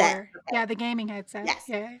headset. Okay. Yeah, the gaming headset. Yes.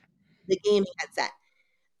 Yeah. The gaming headset,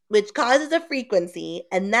 which causes a frequency,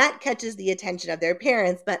 and that catches the attention of their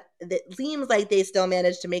parents, but it seems like they still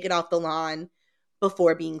managed to make it off the lawn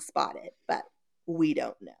before being spotted, but we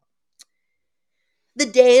don't know. The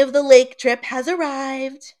day of the lake trip has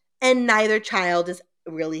arrived, and neither child is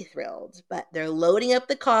really thrilled, but they're loading up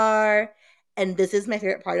the car. And this is my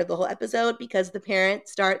favorite part of the whole episode, because the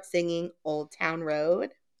parents start singing Old Town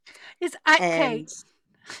Road. Okay.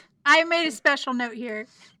 I made a special note here.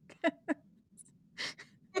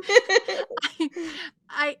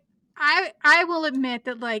 I will admit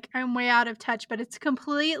that like I'm way out of touch, but it's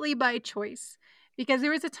completely by choice. Because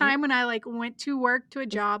there was a time when I like went to work to a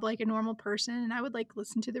job like a normal person and I would like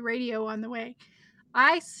listen to the radio on the way.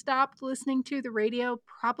 I stopped listening to the radio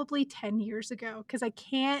probably 10 years ago because I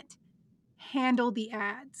can't handle the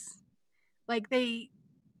ads. Like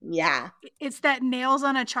Yeah. it's that nails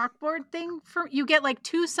on a chalkboard thing for you get like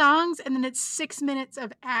 2 songs and then it's 6 minutes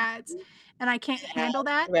of ads and I can't handle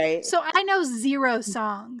that. Right. So I know 0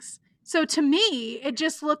 songs. So to me, it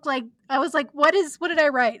just looked like I was like, what did I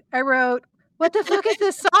write? I wrote, what the fuck is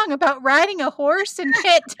this song about riding a horse and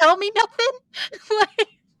can't tell me nothing? Like,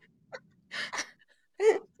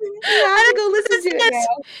 you have to go listen to it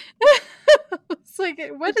now. It's like,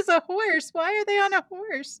 what is a horse? Why are they on a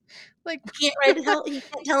horse? Like, You can't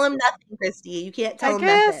tell him nothing, Christy. You can't tell him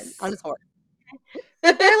nothing on his horse.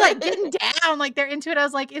 But they're like getting down, like they're into it. I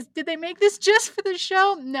was like, did they make this just for the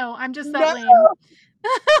show? No, I'm just that lame.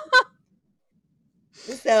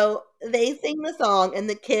 So they sing the song, and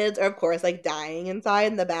the kids are, of course, like dying inside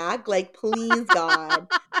in the back. Like, please, God,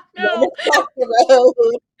 no. Across the road.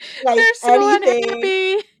 Like, they're so anything.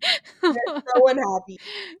 unhappy. They're so unhappy.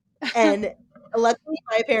 And luckily,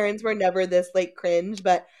 my parents were never this like cringe,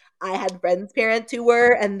 but I had friends' parents who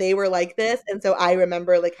were, and they were like this. And so I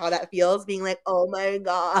remember like how that feels, being like, oh my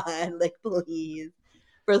God, like, please,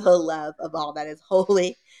 for the love of all that is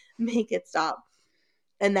holy, make it stop.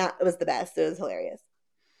 And that was the best. It was hilarious.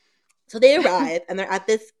 So they arrive and they're at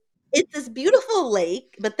it's this beautiful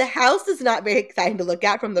lake, but the house is not very exciting to look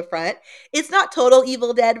at from the front. It's not total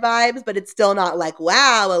Evil Dead vibes, but it's still not like,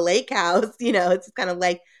 wow, a lake house. You know, it's kind of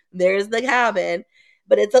like, there's the cabin.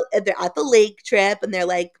 But they're at the lake trip and they're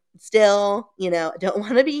like, still, you know, don't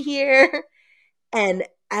want to be here. And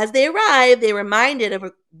as they arrive, they're reminded of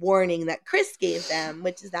a warning that Chris gave them,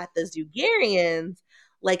 which is that the Zugarians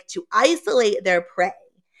like to isolate their prey.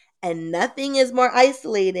 And nothing is more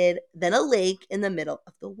isolated than a lake in the middle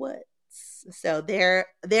of the woods. So they're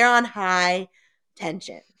on high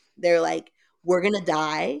tension. They're like, we're going to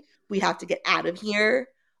die. We have to get out of here.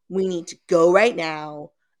 We need to go right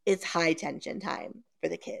now. It's high tension time for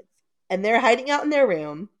the kids. And they're hiding out in their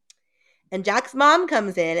room. And Jack's mom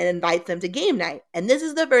comes in and invites them to game night. And this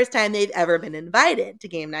is the first time they've ever been invited to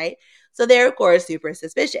game night. So they're, of course, super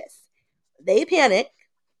suspicious. They panic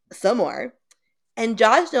some more. And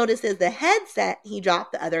Josh notices the headset he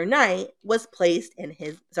dropped the other night was placed in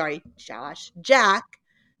Jack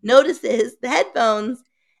notices the headphones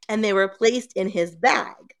and they were placed in his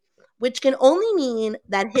bag, which can only mean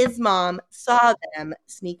that his mom saw them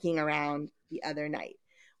sneaking around the other night,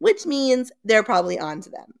 which means they're probably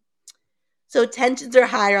onto them. So tensions are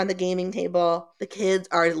higher on the gaming table. The kids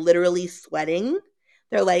are literally sweating.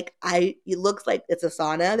 They're like, it looks like it's a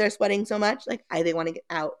sauna. They're sweating so much. Like, they want to get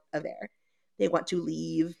out of there. They want to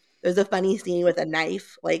leave. There's a funny scene with a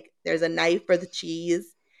knife. Like, there's a knife for the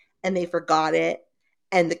cheese, and they forgot it.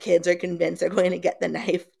 And the kids are convinced they're going to get the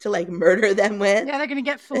knife to, like, murder them with. Yeah, they're going to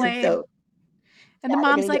get filleted. So, and the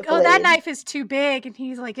mom's like, oh, that knife is too big. And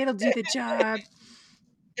he's like, it'll do the job.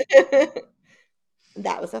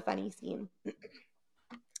 That was a funny scene.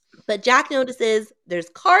 But Jack notices there's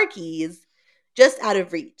car keys just out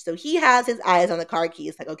of reach. So he has his eyes on the car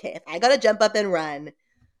keys. Like, okay, if I got to jump up and run,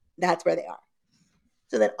 that's where they are.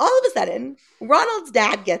 So then all of a sudden, Ronald's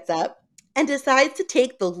dad gets up and decides to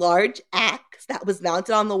take the large axe that was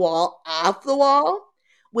mounted on the wall off the wall,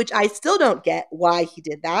 which I still don't get why he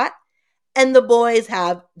did that. And the boys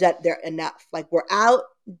have done their enough. Like, we're out.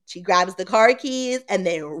 She grabs the car keys and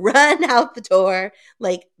they run out the door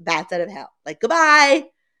like bats out of hell. Like, goodbye.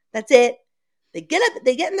 That's it. They get up,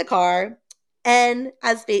 they get in the car, and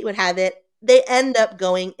as fate would have it, they end up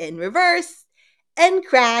going in reverse and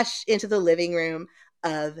crash into the living room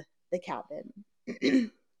of the cabin.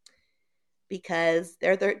 Because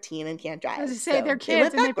they're 13 and can't drive. As you say, they're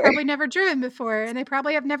kids and they've probably never driven before, and they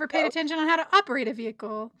probably have never paid attention on how to operate a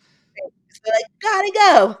vehicle. So they're like, gotta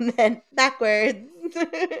go. And then backwards.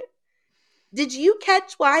 Did you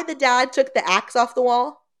catch why the dad took the axe off the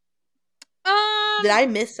wall? Did I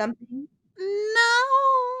miss something? No.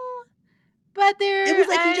 But it was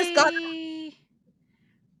like he just got up.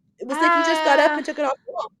 It was like he just got up and took it off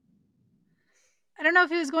the wall. I don't know if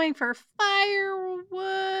he was going for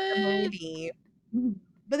firewood. Maybe.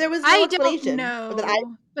 But there was no explanation. I don't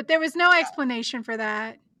know. But there was no explanation for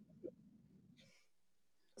that.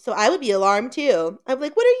 So I would be alarmed too. I'm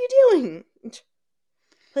like, what are you doing?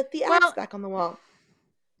 Put the axe back on the wall.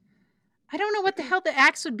 I don't know what the hell the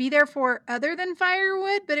axe would be there for other than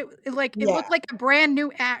firewood, but it Yeah. looked like a brand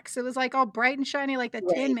new axe. It was like all bright and shiny like the Tin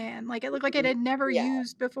Right. Man. Like it looked like it had never Yeah.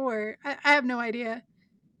 used before. I have no idea.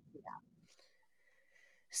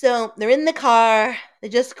 So they're in the car. They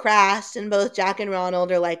just crashed, and both Jack and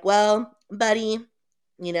Ronald are like, well, buddy,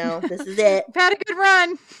 this is it. We've had a good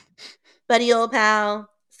run. Buddy, old pal,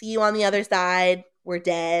 see you on the other side. We're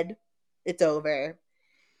dead. It's over.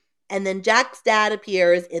 And then Jack's dad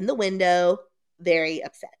appears in the window, very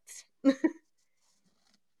upset.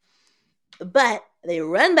 But they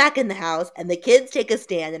run back in the house, and the kids take a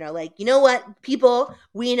stand and are like, you know what, people,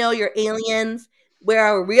 we know you're aliens. We're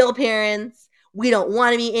our real parents. We don't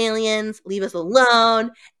want to be aliens. Leave us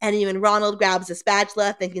alone. And even Ronald grabs a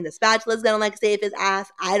spatula, thinking the spatula's going to save his ass.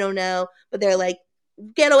 I don't know. But they're like,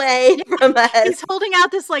 get away from us. He's holding out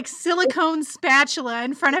this silicone spatula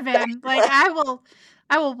in front of him. Like, I will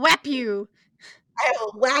whap you. I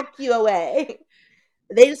will whack you away.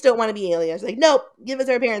 They just don't want to be aliens. Like, nope, give us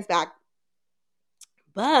our parents back.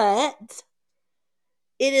 But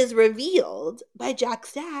it is revealed by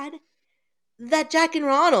Jack's dad that Jack and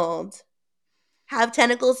Ronald have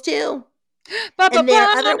tentacles too. And they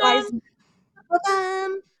are otherwise,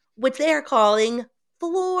 which they are calling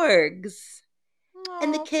florgs.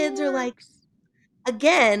 And the kids are like,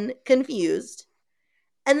 again, confused.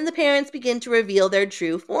 And then the parents begin to reveal their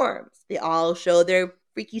true forms. They all show their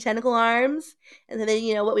freaky tentacle arms. And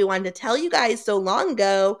then what we wanted to tell you guys so long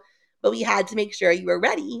ago, but we had to make sure you were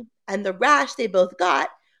ready. And the rash they both got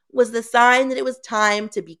was the sign that it was time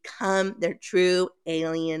to become their true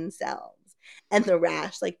alien selves. And the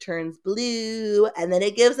rash turns blue, and then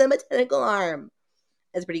it gives them a tentacle arm.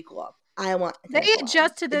 It's pretty cool. I want a They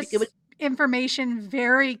adjust to this information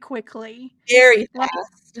very quickly. Very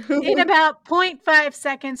fast. In about 0.5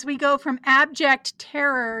 seconds, we go from abject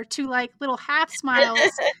terror to little half smiles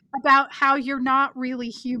about how you're not really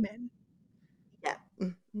human. Yeah.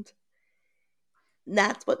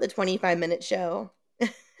 That's what the 25-minute show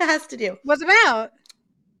has to do. Was about.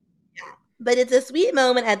 Yeah. But it's a sweet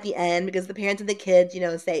moment at the end because the parents and the kids,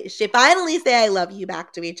 finally say I love you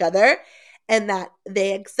back to each other, and that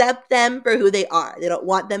they accept them for who they are. They don't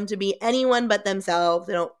want them to be anyone but themselves.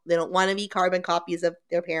 They don't want to be carbon copies of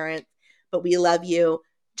their parents, but we love you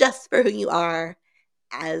just for who you are,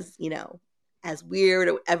 as as weird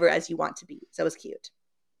or whatever as you want to be. So it's cute.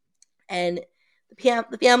 And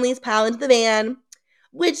the families pile into the van,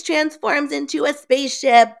 which transforms into a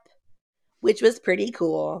spaceship, which was pretty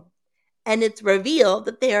cool. And it's revealed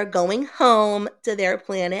that they are going home to their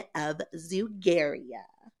planet of Zugaria.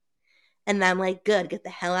 And I'm like, good, get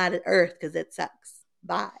the hell out of Earth because it sucks.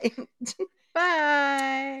 Bye.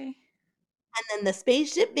 Bye. And then the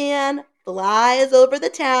spaceship van flies over the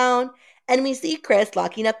town, and we see Chris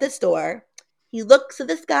locking up the store. He looks to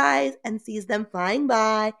the skies and sees them flying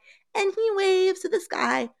by, and he waves to the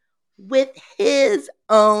sky with his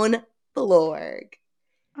own florg.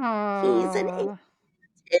 He's an alien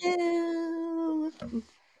too.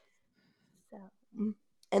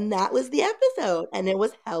 And that was the episode, and it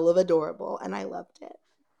was hell of adorable, and I loved it.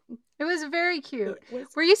 It was very cute.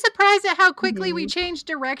 Were you surprised at how quickly we changed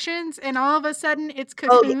directions, and all of a sudden it's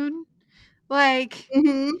Cocoon? Oh,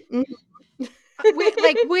 yeah.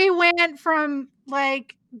 We went from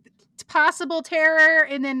possible terror,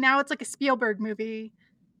 and then now it's a Spielberg movie.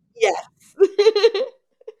 Yes.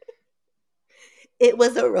 It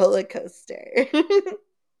was a roller coaster.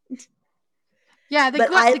 Yeah,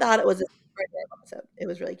 but I thought it was a episode. It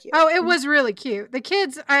was really cute. Oh, it was really cute. The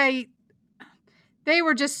kids, they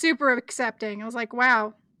were just super accepting. I was like,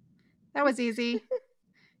 wow, that was easy.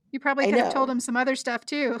 You probably could have told them some other stuff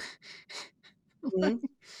too. Mm-hmm.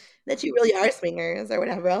 That you really are swingers or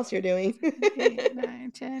whatever else you're doing. 8,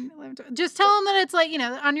 9, 10, 11, 12. Just tell them that it's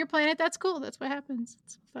on your planet. That's cool. That's what happens.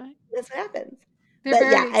 It's fine. That's what happens. But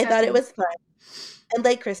yeah, accepting. I thought it was fun. And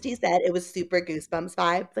like Christy said, it was super Goosebumps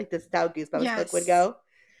vibes. This is how Goosebumps book would go.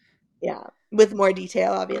 Yeah. With more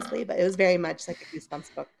detail, obviously, but it was very much like a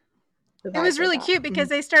Goosebumps book. It was really cute because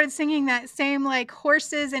they started singing that same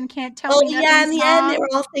horses and can't tell me nothing. Oh yeah, in the end they were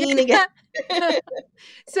all singing again.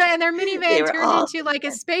 So and their minivan turned into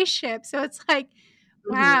a spaceship. So it's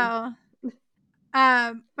wow.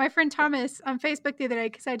 My friend Thomas on Facebook the other day,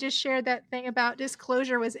 because I just shared that thing about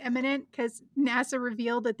disclosure was imminent because NASA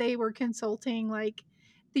revealed that they were consulting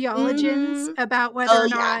theologians about whether or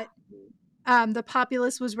not the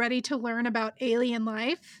populace was ready to learn about alien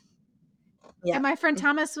life. Yeah. And my friend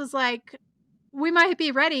Thomas was like, we might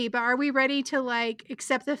be ready, but are we ready to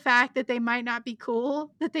accept the fact that they might not be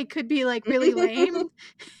cool, that they could be really lame?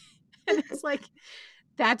 And it's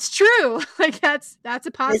that's true. That's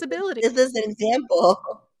a possibility. This is an example.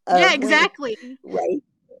 Yeah, exactly. Right.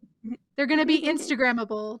 They're going to be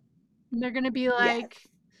Instagrammable. And they're going to be like,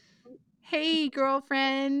 yes. hey,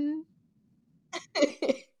 girlfriend.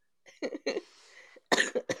 They're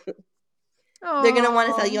going to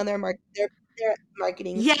want to sell you on their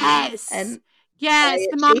marketing yes. and yes,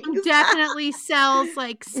 the mom definitely sells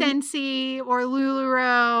like Scentsy or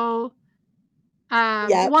LuLaRoe.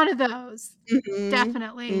 Yep. One of those. Mm-hmm.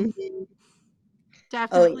 Definitely. Mm-hmm.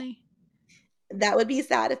 Definitely. Oh, yeah. That would be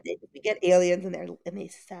sad if we get aliens and they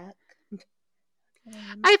suck.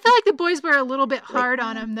 I feel like the boys were a little bit hard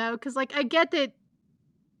on them though, because like I get that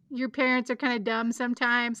your parents are kind of dumb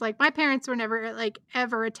sometimes. Like my parents were never like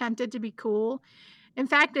ever attempted to be cool. In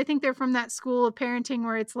fact, I think they're from that school of parenting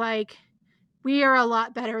where it's like, we are a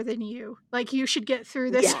lot better than you. Like you should get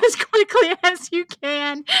through this as quickly as you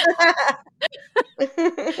can.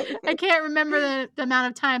 I can't remember the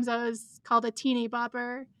amount of times I was called a teeny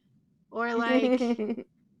bopper or like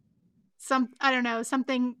I don't know,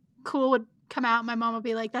 something cool would come out. My mom would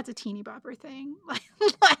be like, that's a teeny bopper thing.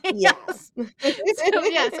 Yes.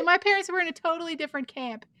 So my parents were in a totally different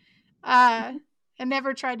camp and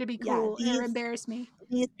never tried to be cool or embarrass me.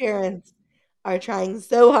 These parents are trying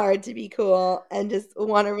so hard to be cool and just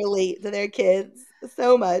want to relate to their kids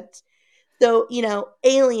so much. So,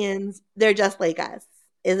 aliens, they're just like us,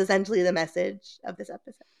 is essentially the message of this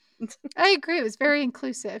episode. I agree. It was very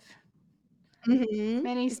inclusive. Mm-hmm.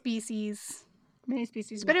 Many species.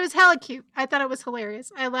 But it was hella cute. I thought it was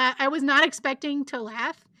hilarious. I was not expecting to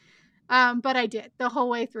laugh, but I did the whole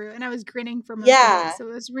way through. And I was grinning for most of it. So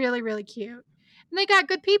it was really, really cute. And they got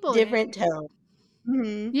good people different tone.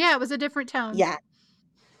 Mm-hmm. Yeah, it was a different tone. Yeah.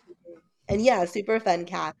 And super fun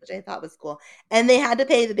cast, which I thought was cool. And they had to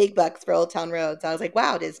pay the big bucks for Old Town Road. So I was like,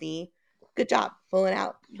 wow, Disney, good job pulling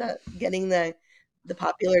out getting the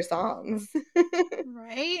popular songs.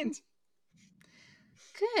 Right.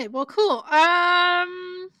 Good. Well, cool.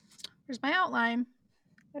 Where's my outline?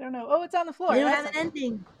 I don't know. Oh, it's on the floor. We don't have an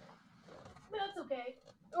ending. That's okay.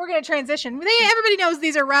 We're gonna transition. Everybody knows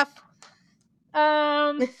these are rough.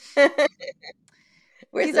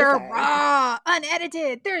 These are raw,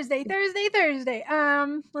 unedited. Thursday.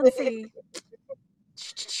 Let's see.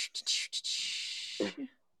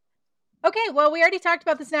 Okay, well, we already talked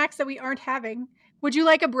about the snacks that we aren't having. Would you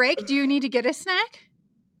like a break? Do you need to get a snack?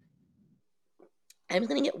 I'm just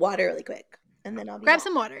going to get water really quick, and then I'll be Grab back.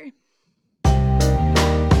 some water.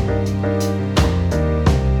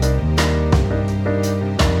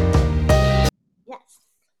 Yes.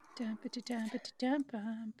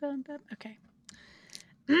 Okay.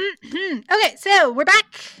 Okay, so we're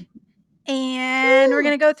back. And we're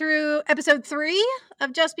going to go through episode 3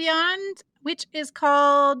 of Just Beyond, which is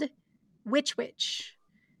called Witch Witch.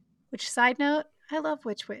 Which, side note, I love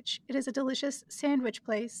Witch Witch. It is a delicious sandwich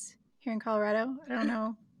place here in Colorado. I don't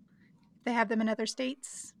know if they have them in other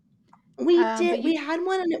states. We did. We had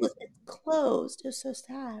one and it's closed. It was so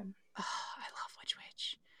sad. Oh, I love Witch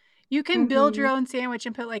Witch. You can build your own sandwich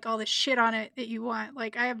and put like all the shit on it that you want.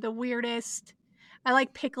 Like I have the weirdest. I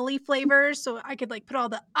like pickly flavors, so I could like put all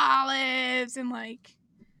the olives and like.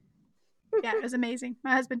 Yeah, it was amazing.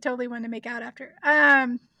 My husband totally wanted to make out after.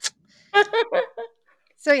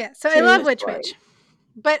 So I love Witch Witch.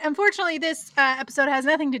 But unfortunately, this episode has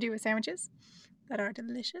nothing to do with sandwiches that are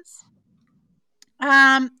delicious.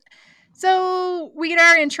 So we get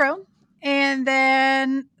our intro, and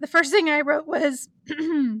then the first thing I wrote was,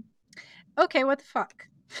 okay, what the fuck?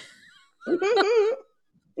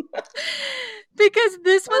 Because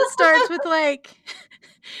this one starts with like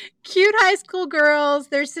cute high school girls.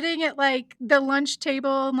 They're sitting at like the lunch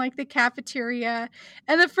table and like the cafeteria.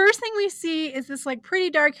 And the first thing we see is this like pretty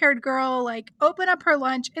dark haired girl like open up her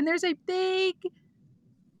lunch, and there's a big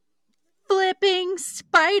flipping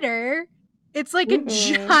spider. It's like a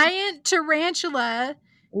giant tarantula.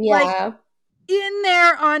 Yeah. Like in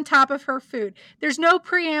there on top of her food. There's no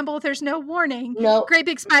preamble. There's no warning. Nope. Great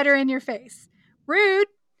big spider in your face. Rude.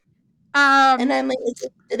 And I'm like,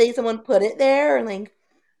 did someone put it there? Or like,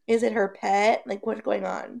 is it her pet? Like, what's going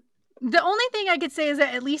on? The only thing I could say is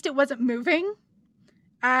that at least it wasn't moving.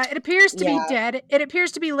 It appears to be dead. It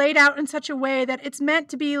appears to be laid out in such a way that it's meant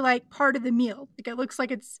to be like part of the meal. Like it looks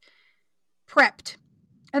like it's prepped.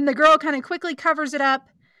 And the girl kind of quickly covers it up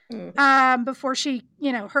before she,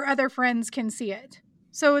 her other friends can see it.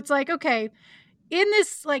 So it's like, okay, in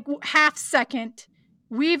this like half second,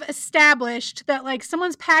 we've established that like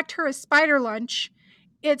someone's packed her a spider lunch.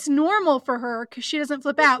 It's normal for her because she doesn't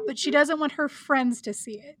flip out, but she doesn't want her friends to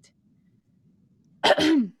see it.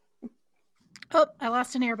 Oh, I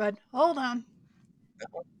lost an earbud. Hold on.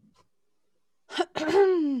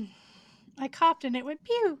 I coughed and it went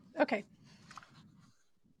pew. Okay.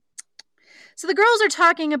 So the girls are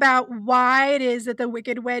talking about why it is that the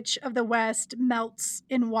Wicked Witch of the West melts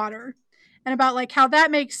in water, and about like how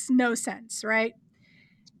that makes no sense, right?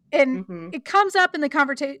 And it comes up in the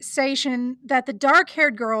conversation that the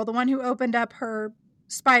dark-haired girl, the one who opened up her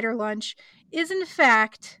spider lunch, is in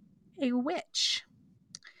fact a witch.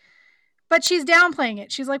 But she's downplaying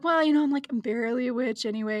it. She's like, well, I'm barely a witch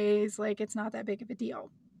anyways. Like, it's not that big of a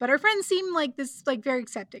deal. But her friends seem like this, like, very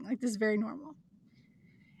accepting. Like, this is very normal.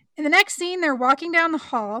 In the next scene, they're walking down the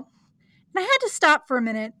hall. And I had to stop for a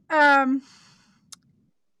minute.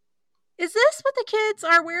 Is this what the kids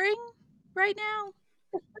are wearing right now?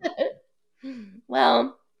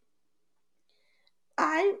 Well,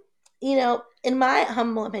 in my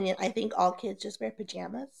humble opinion, I think all kids just wear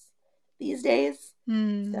pajamas these days.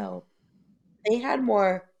 So they had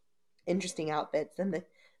more interesting outfits than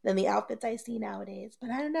the outfits I see nowadays.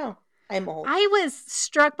 But I don't know. I'm old. I was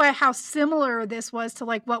struck by how similar this was to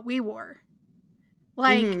like what we wore.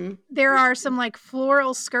 Like there are some like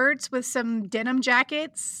floral skirts with some denim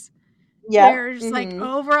jackets. Yeah. There's like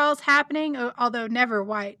overalls happening, although never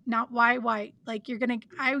white, not white. Like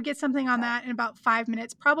I would get something on that in about 5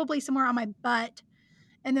 minutes, probably somewhere on my butt.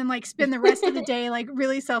 And then like spend the rest of the day like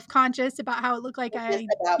really self-conscious about how it looked like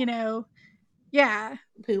yeah.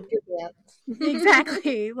 Poop your pants.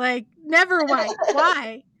 Exactly. Like never white.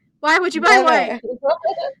 Why? Why would you buy white?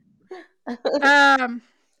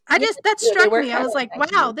 That struck me. I was like,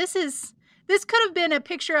 wow, this could have been a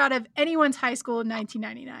picture out of anyone's high school in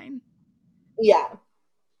 1999. Yeah.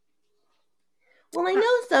 Well, I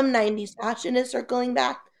know some 90s fashion is circling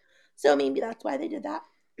back, so maybe that's why they did that.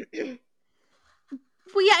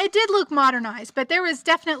 Well, yeah, it did look modernized, but there was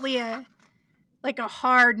definitely a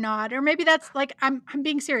hard nod, or maybe that's like I'm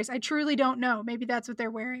being serious. I truly don't know. Maybe that's what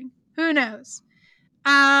they're wearing. Who knows?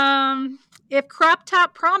 If crop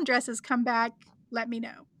top prom dresses come back, let me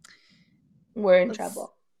know. We're in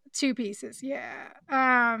trouble. 2 pieces, yeah.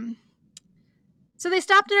 So they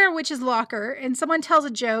stopped at our witch's locker, and someone tells a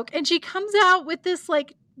joke, and she comes out with this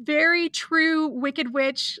like very true Wicked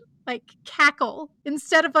Witch like cackle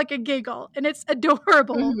instead of like a giggle, and it's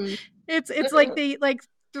adorable. It's like the like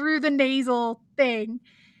through the nasal thing.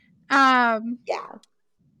 Yeah.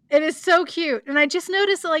 It is so cute. And I just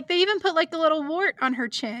noticed that like they even put like the little wart on her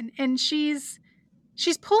chin, and she's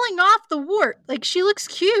pulling off the wart. Like she looks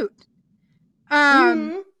cute.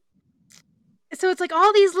 So it's like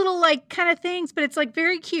all these little like kind of things, but it's like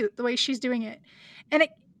very cute the way she's doing it. And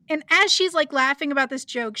as she's like laughing about this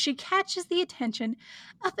joke, she catches the attention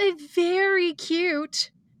of a very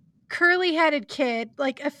cute curly-headed kid,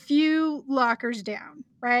 like a few lockers down,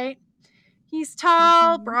 right? He's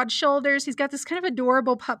tall, broad shoulders. He's got this kind of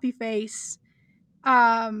adorable puppy face.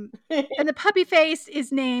 And the puppy face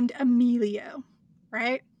is named Emilio,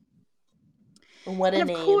 right? What a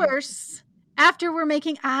name. Of course, after we're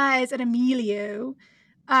making eyes at Emilio,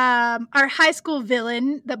 our high school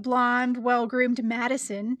villain, the blonde, well-groomed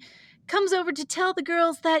Madison, comes over to tell the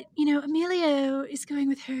girls that, Emilio is going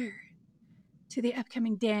with her to the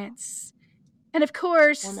upcoming dance. And of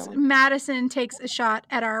course, Madison takes a shot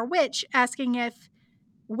at our witch, asking if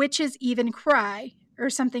witches even cry or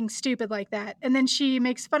something stupid like that. And then she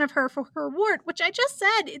makes fun of her for her wart, which I just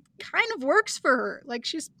said, it kind of works for her. Like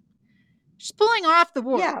she's pulling off the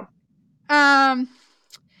wart. Yeah.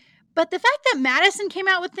 But the fact that Madison came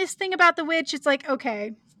out with this thing about the witch, it's like,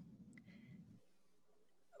 okay,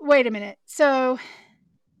 wait a minute. So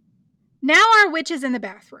now our witch is in the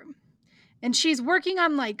bathroom, and she's working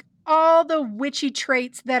on like all the witchy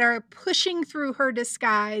traits that are pushing through her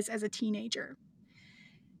disguise as a teenager.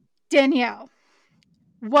 Danielle,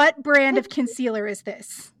 what brand of concealer is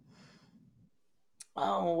this?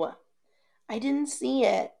 Oh, I didn't see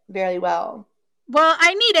it very well. Well,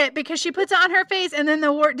 I need it because she puts it on her face and then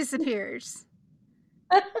the wart disappears.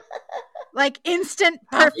 Like instant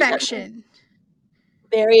perfection.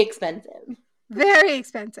 Very expensive. Very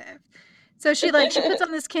expensive. So she puts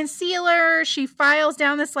on this concealer. She files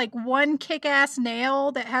down this like one kick-ass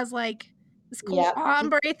nail that has like this cool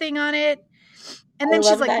ombre thing on it. And then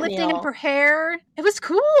she's like lifting up her hair. It was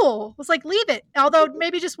cool. It was like, leave it. Although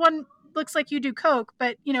maybe just one looks like you do coke,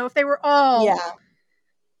 but if they were all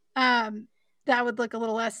that would look a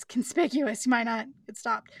little less conspicuous. You might not get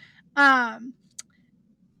stopped.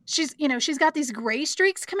 She's got these gray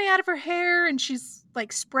streaks coming out of her hair, and she's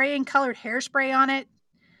like spraying colored hairspray on it.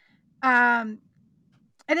 And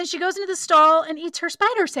then she goes into the stall and eats her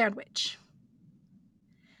spider sandwich.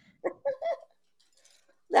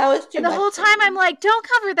 That was too And the much whole time I'm like, don't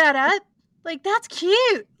cover that up. Like, that's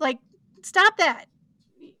cute. Like, stop that.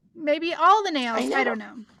 Maybe all the nails. I don't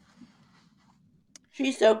know.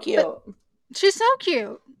 She's so cute. She's so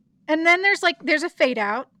cute. And then there's a fade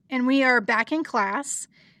out, and we are back in class.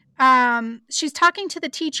 She's talking to the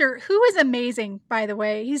teacher, who is amazing, by the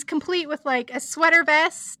way. He's complete with like a sweater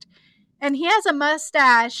vest, and he has a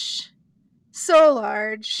mustache so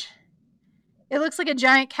large. It looks like a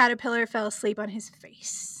giant caterpillar fell asleep on his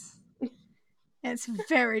face. And it's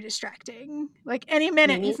very distracting. Like any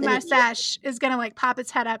minute, his mustache is going to like pop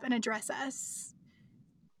its head up and address us.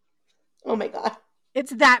 Oh my God.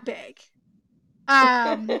 It's that big.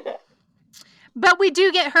 But we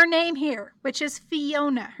do get her name here, which is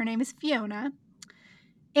Fiona. Her name is Fiona.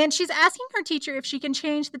 And she's asking her teacher if she can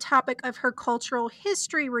change the topic of her cultural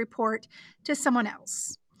history report to someone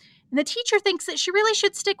else. And the teacher thinks that she really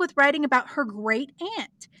should stick with writing about her great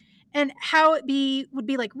aunt and how would be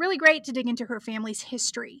like really great to dig into her family's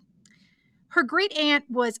history. Her great aunt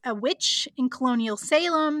was a witch in colonial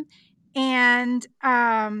Salem. And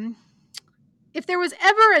if there was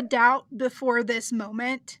ever a doubt before this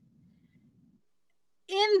moment,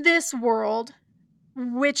 in this world,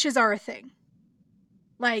 witches are a thing.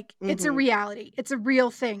 Like, it's a reality. It's a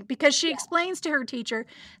real thing. Because she explains to her teacher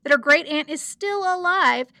that her great aunt is still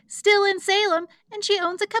alive, still in Salem, and she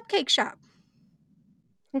owns a cupcake shop.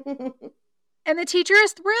 And the teacher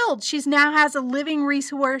is thrilled. She now has a living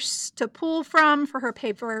resource to pull from for her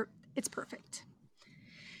paper. It's perfect.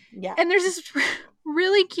 Yeah. And there's this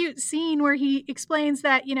really cute scene where he explains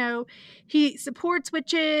that, he supports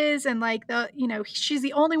witches and like she's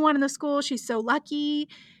the only one in the school. She's so lucky.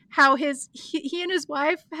 How he and his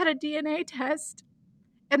wife had a DNA test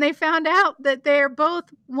and they found out that they're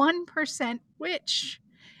both 1% witch.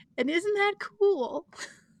 And isn't that cool?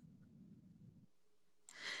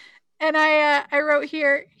 And I wrote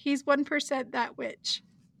here, he's 1% that witch.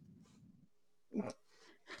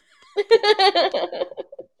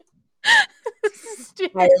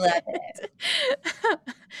 I love it.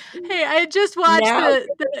 Hey, I just watched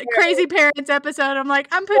the Crazy Parents episode. I'm like,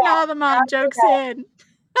 I'm putting all the mom jokes in.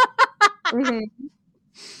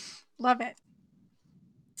 Love it.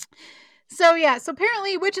 So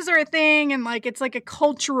apparently witches are a thing, and like it's like a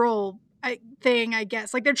cultural thing, I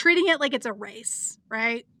guess. Like they're treating it like it's a race,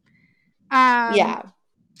 right? Yeah.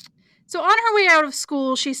 So on her way out of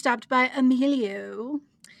school, she stopped by Emilio,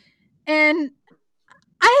 and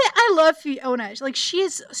I love Fiona. Like, she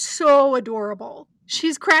is so adorable.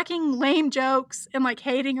 She's cracking lame jokes and like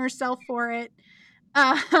hating herself for it.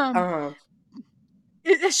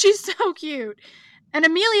 She's so cute. And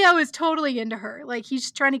Emilio is totally into her. Like,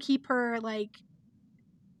 he's trying to keep her like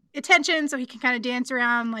attention so he can kind of dance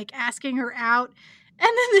around, like asking her out. And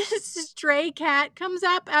then this stray cat comes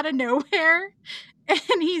up out of nowhere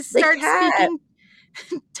and he starts speaking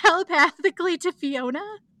telepathically to Fiona.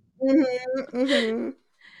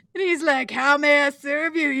 And he's like, how may I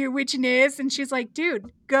serve you, your witchiness? And she's like,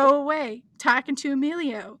 dude, go away. Talking to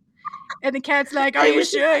Emilio. And the cat's like, are you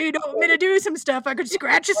sure you don't want me to do some stuff? I could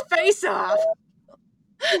scratch his face off.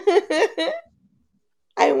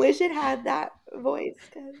 I wish it had that voice.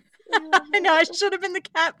 I know, I should have been the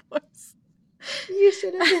cat voice. You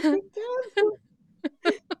should have been the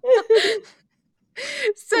cat voice.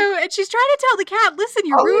 So, and she's trying to tell the cat, listen,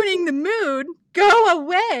 you're ruining the mood. Go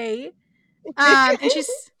away. And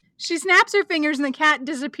she snaps her fingers and the cat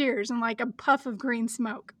disappears in like a puff of green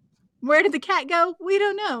smoke. Where did the cat go? We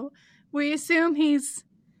don't know. We assume he's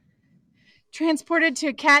transported to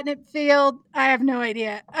a catnip field. I have no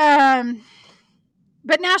idea.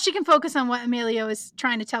 But now she can focus on what Emilio is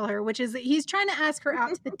trying to tell her, which is that he's trying to ask her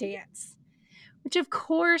out to the dance, which of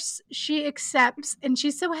course she accepts. And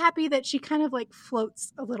she's so happy that she kind of like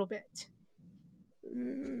floats a little bit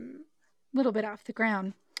off the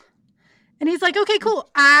ground. And he's like, okay, cool.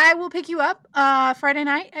 I will pick you up Friday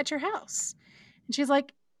night at your house. And she's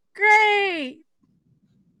like, great.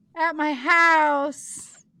 At my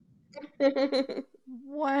house.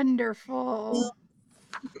 Wonderful.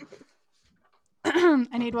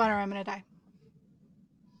 I need water. I'm going to die.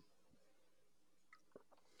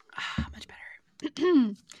 Much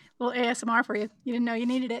better. Little ASMR for you. You didn't know you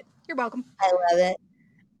needed it. You're welcome. I love it.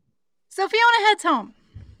 So Fiona heads home.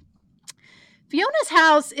 Fiona's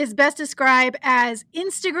house is best described as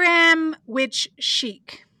Instagram witch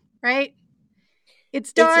chic, right?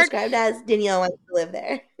 It's dark. It's described as Danielle wants to live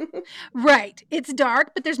there. Right. It's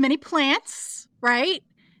dark, but there's many plants, right?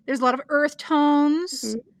 There's a lot of earth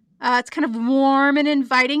tones. It's kind of warm and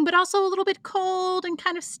inviting, but also a little bit cold and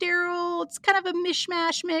kind of sterile. It's kind of a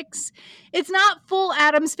mishmash mix. It's not full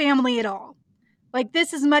Addams Family at all. Like,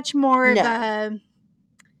 this is much more of a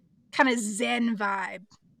kind of Zen vibe.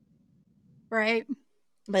 Right?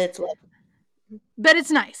 But it's lovely. But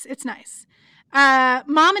it's nice. It's nice.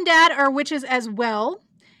 Mom and Dad are witches as well.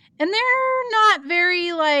 And they're not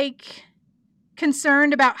very, like,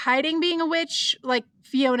 concerned about hiding being a witch, like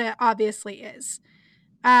Fiona obviously is.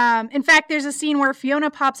 In fact, there's a scene where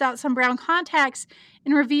Fiona pops out some brown contacts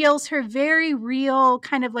and reveals her very real,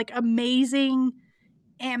 kind of like amazing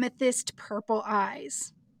amethyst purple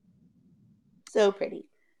eyes. So pretty.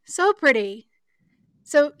 So pretty.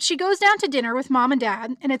 So she goes down to dinner with mom and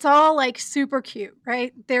dad, and it's all like super cute,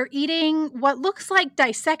 right? They're eating what looks like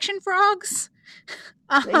dissection frogs.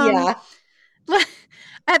 Yeah.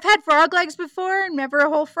 I've had frog legs before, never a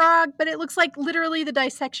whole frog, but it looks like literally the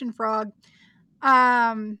dissection frog.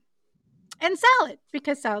 And salad,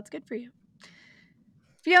 because salad's good for you.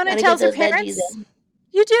 Fiona tells her parents,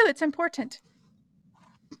 you do, it's important,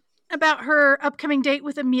 about her upcoming date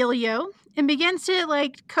with Emilio, and begins to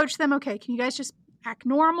like coach them. Okay, can you guys just act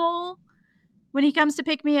normal when he comes to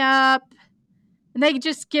pick me up? And they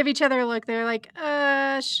just give each other a look. They're like,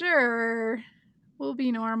 sure, we'll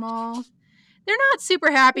be normal. They're not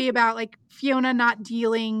super happy about like Fiona not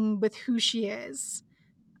dealing with who she is.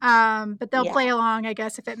 But they'll play along, I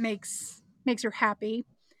guess, if it makes her happy.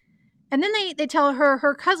 And then they tell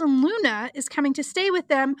her cousin Luna is coming to stay with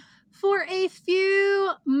them for a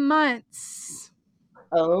few months.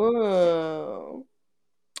 Oh.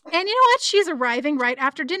 And you know what? She's arriving right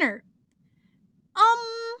after dinner.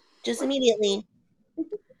 Just immediately.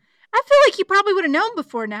 I feel like you probably would have known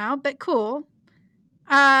before now, but cool.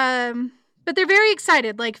 But they're very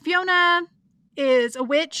excited. Like, Fiona is a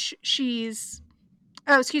witch. Fiona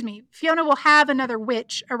will have another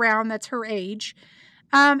witch around that's her age.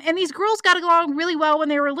 And these girls got along really well when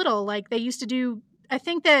they were little. Like, they used to do, I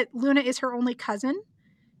think that Luna is her only cousin.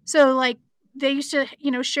 So, like, they used to,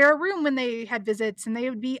 share a room when they had visits, and they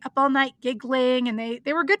would be up all night giggling, and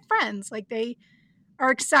they were good friends. Like, they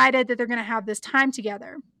are excited that they're going to have this time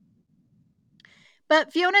together.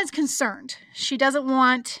 But Fiona is concerned. She doesn't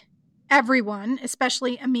want everyone,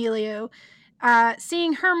 especially Emilio,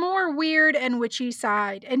 seeing her more weird and witchy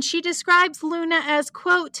side. And she describes Luna as,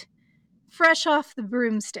 quote, fresh off the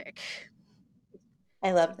broomstick.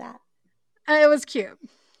 I love that. It was cute.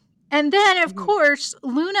 And then, of course,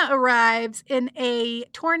 Luna arrives in a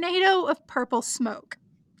tornado of purple smoke.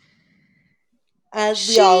 As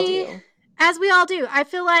we all do. As we all do. I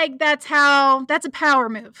feel like that's a power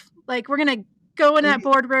move. Like, we're going to go in that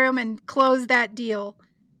boardroom and close that deal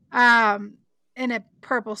in a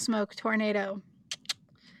purple smoke tornado.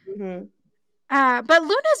 Mm-hmm. But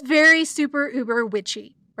Luna's very super uber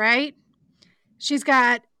witchy, right? She's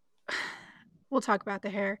got, we'll talk about the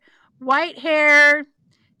hair, white hair.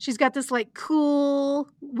 She's got this like cool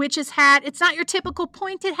witch's hat. It's not your typical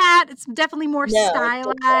pointed hat. It's definitely more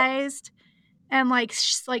stylized and like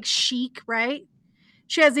chic, right?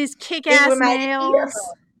 She has these kick-ass nails.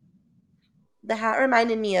 The hat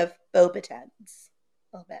reminded me of Beauxbatons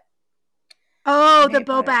a little bit. Oh, the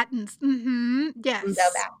Beauxbatons. Mm-hmm. Yes.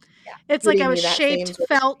 Beauxbatons. Yeah. It's like a shaped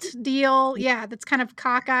felt deal. Yeah, that's kind of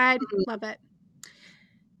cockeyed. Mm-hmm. Love it.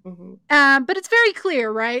 Mm-hmm. But it's very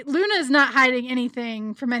clear, right? Luna is not hiding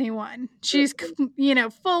anything from anyone. She's,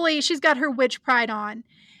 fully, she's got her witch pride on.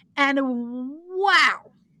 And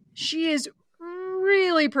wow, she is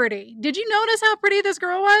really pretty. Did you notice how pretty this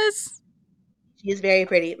girl was? She is very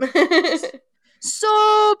pretty.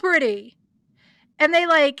 So pretty. And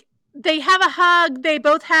they have a hug. They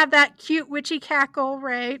both have that cute witchy cackle,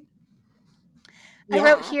 right? Yeah. I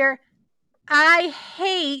wrote here, I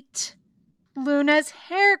hate Luna's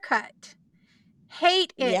haircut.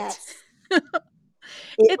 Hate it. Yes.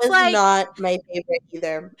 It was like, not my favorite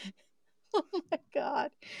either. Oh my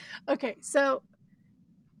God. Okay, so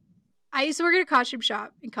I used to work at a costume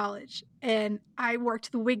shop in college, and I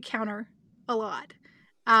worked the wig counter a lot.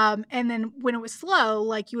 And then when it was slow,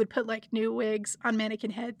 like you would put like new wigs on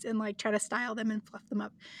mannequin heads and like try to style them and fluff them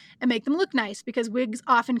up and make them look nice, because wigs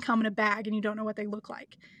often come in a bag and you don't know what they look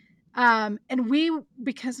like. And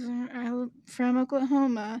because I'm from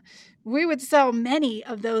Oklahoma, we would sell many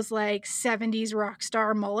of those like 70s rock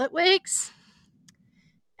star mullet wigs.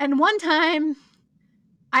 And one time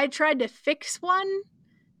I tried to fix one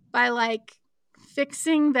by like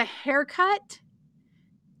fixing the haircut,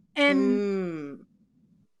 and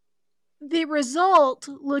the result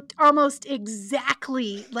looked almost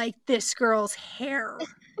exactly like this girl's hair.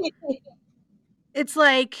 It's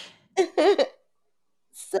like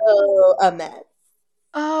so a mess.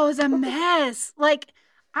 Oh, it was a mess. Like,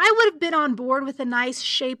 I would have been on board with a nice,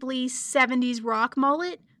 shapely 70s rock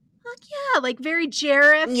mullet. Like, yeah, like very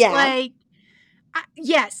Jareth. Yeah. Like,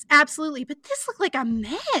 yes, absolutely. But this looked like a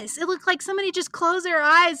mess. It looked like somebody just closed their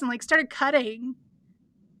eyes and like started cutting.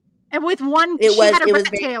 And with one, she had a rat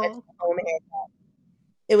tail.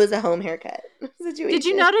 It was a home haircut situation. Did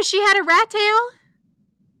you notice she had a rat tail?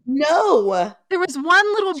 No. There was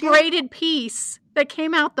one little braided piece that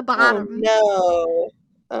came out the bottom. Oh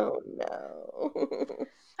no.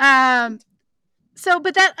 So,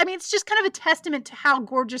 but that, I mean, it's just kind of a testament to how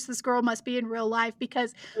gorgeous this girl must be in real life,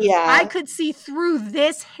 because Yeah. I could see through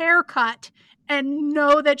this haircut and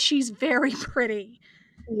know that she's very pretty.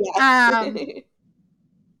 Yeah.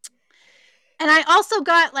 And I also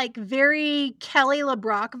got like very Kelly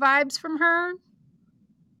LeBrock vibes from her.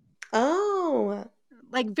 Oh.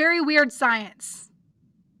 Like very Weird Science.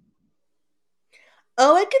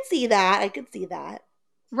 Oh, I could see that.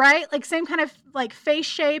 Right? Like same kind of like face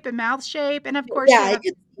shape and mouth shape. And of course, Yeah, she I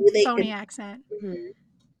could had see a phony accent. Mm-hmm.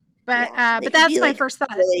 But Yeah, but that's my first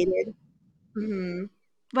thought. Related. Mm-hmm.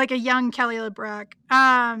 Like a young Kelly LeBrock.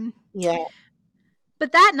 Yeah.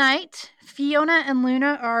 But that night, Fiona and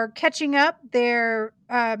Luna are catching up. They're,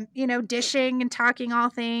 dishing and talking all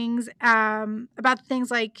things about things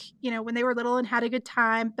like, when they were little and had a good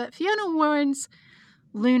time. But Fiona warns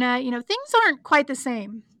Luna, things aren't quite the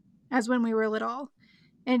same as when we were little.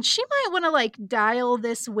 And she might want to, like, dial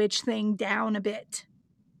this witch thing down a bit.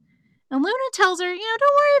 And Luna tells her, don't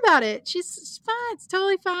worry about it. She's fine. It's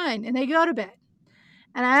totally fine. And they go to bed.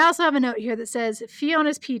 And I also have a note here that says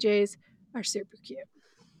Fiona's PJs are super cute.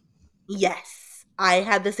 Yes. I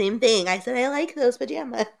had the same thing. I said I like those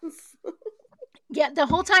pajamas. Yeah, the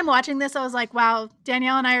whole time watching this, I was like, wow,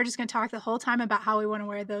 Danielle and I are just going to talk the whole time about how we want to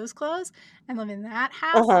wear those clothes and live in that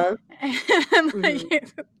house. Uh-huh. And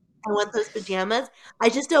I want those pajamas. I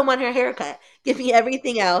just don't want her haircut. Give me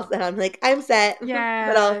everything else. And I'm like, I'm set.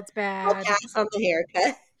 Yeah, but it's bad. I'll pass on the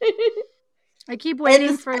haircut. I keep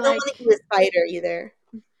waiting for I don't want to be a spider either.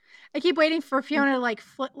 I keep waiting for Fiona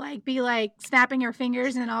to be snapping her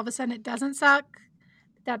fingers and all of a sudden it doesn't suck.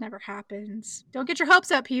 That never happens. Don't get your hopes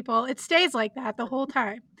up, people. It stays like that the whole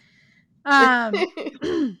time. So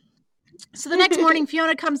the next morning,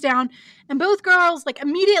 Fiona comes down and both girls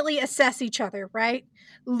immediately assess each other, right?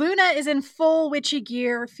 Luna is in full witchy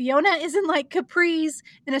gear. Fiona is in capris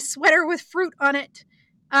and a sweater with fruit on it.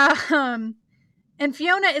 And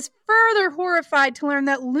Fiona is further horrified to learn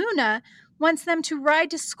that Luna wants them to ride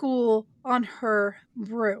to school on her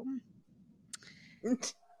broom.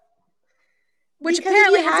 Which Because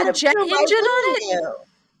apparently has a jet engine on it.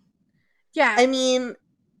 Yeah. I mean,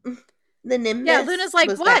 the Nimbus. Yeah, Luna's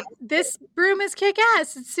like, what? This broom is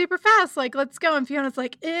kick-ass. It's super fast. Let's go. And Fiona's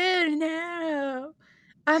like, oh, no.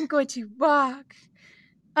 I'm going to walk.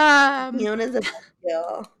 Fiona's a big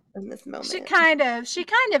deal in this moment. She kind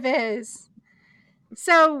of is.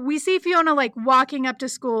 So we see Fiona walking up to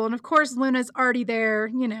school, and of course Luna's already there,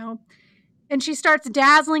 and she starts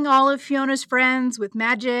dazzling all of Fiona's friends with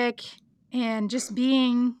magic and just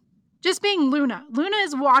being Luna. Luna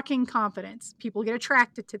is walking confidence. People get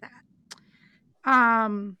attracted to that.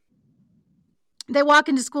 They walk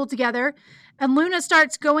into school together, and Luna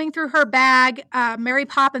starts going through her bag, Mary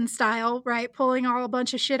Poppins style, right, pulling a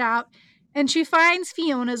bunch of shit out, and she finds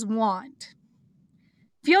Fiona's wand.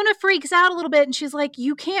 Fiona freaks out a little bit and she's like,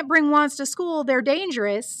 you can't bring wands to school. They're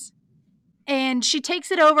dangerous. And she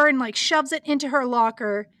takes it over and shoves it into her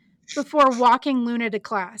locker before walking Luna to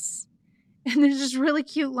class. And there's this really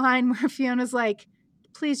cute line where Fiona's like,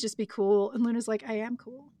 please just be cool. And Luna's like, I am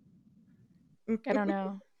cool. I don't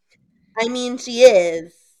know. I mean, she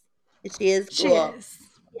is. She is cool. She is.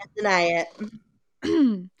 Can't deny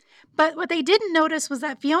it. But what they didn't notice was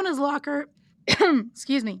that Fiona's locker,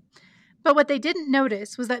 excuse me. But what they didn't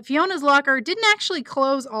notice was that Fiona's locker didn't actually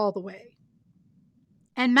close all the way.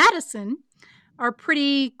 And Madison, our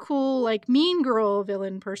pretty cool, mean girl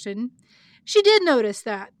villain person, she did notice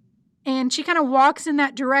that. And she kind of walks in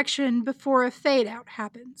that direction before a fade out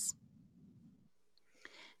happens.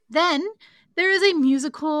 Then there is a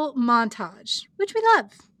musical montage, which we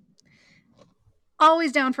love.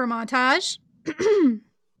 Always down for a montage.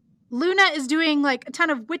 Luna is doing a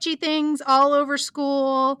ton of witchy things all over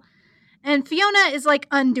school. And Fiona is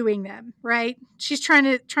undoing them, right? She's trying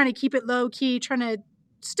to keep it low key, trying to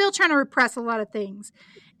repress a lot of things.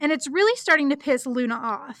 And it's really starting to piss Luna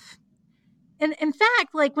off. And in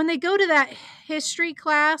fact, when they go to that history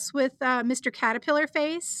class with Mr. Caterpillar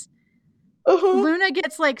Face, Luna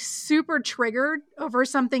gets super triggered over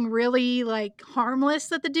something really harmless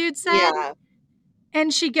that the dude said. Yeah.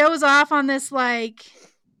 And she goes off on this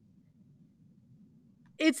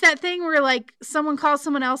it's that thing where someone calls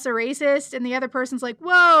someone else a racist and the other person's like,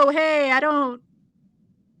 whoa, hey,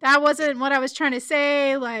 that wasn't what I was trying to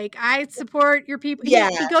say. I support your people.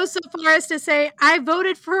 Yeah. He goes so far as to say, I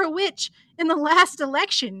voted for a witch in the last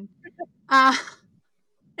election. And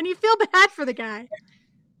you feel bad for the guy.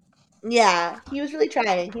 Yeah, he was really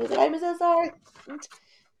trying. He was like, I'm so sorry. It's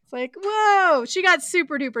like, whoa, she got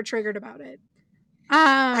super duper triggered about it.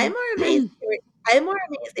 I'm more amazed.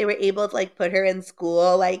 They were able to like put her in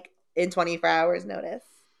school like in 24 hours notice.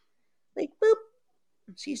 Like, boop,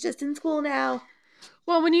 she's just in school now.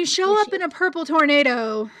 Well, when you show up in a purple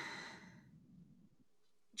tornado,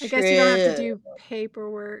 I guess you don't have to do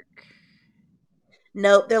paperwork.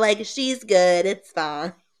 Nope, they're like, she's good. It's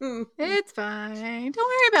fine. It's fine. Don't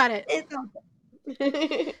worry about it. It's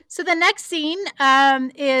okay. So the next scene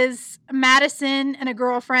is Madison and a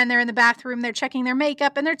girlfriend. They're in the bathroom. They're checking their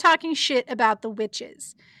makeup and they're talking shit about the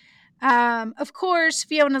witches. Of course,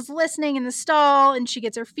 Fiona's listening in the stall and she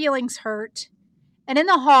gets her feelings hurt. And in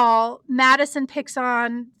the hall, Madison picks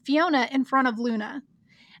on Fiona in front of Luna.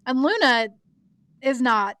 And Luna is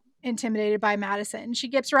not intimidated by Madison. She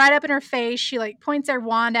gets right up in her face. She like points her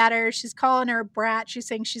wand at her. She's calling her a brat. She's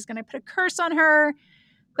saying she's going to put a curse on her.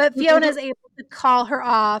 But Fiona's able to call her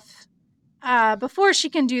off before she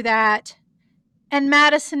can do that. And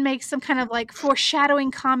Madison makes some kind of like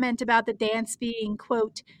foreshadowing comment about the dance being,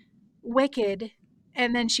 quote, wicked.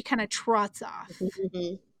 And then she kind of trots off.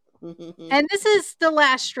 And this is the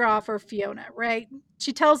last straw for Fiona, right?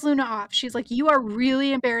 She tells Luna off. She's like, you are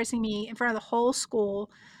really embarrassing me in front of the whole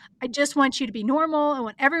school. I just want you to be normal. I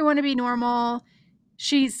want everyone to be normal.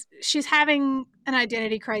 She's having an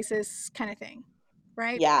identity crisis kind of thing,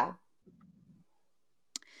 right? Yeah.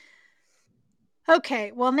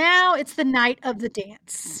 Okay, well now it's the night of the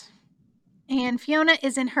dance. And Fiona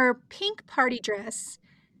is in her pink party dress.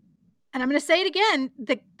 And I'm going to say it again,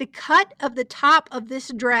 the cut of the top of this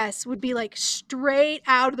dress would be like straight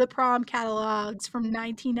out of the prom catalogs from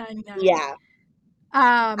 1999. Yeah.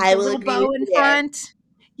 I will agree bow in front.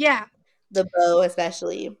 Yeah. The bow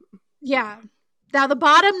especially. Yeah. Now the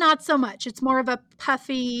bottom, not so much. It's more of a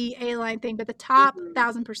puffy A-line thing, but the top,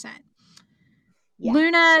 1000%. Yeah.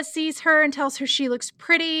 Luna sees her and tells her she looks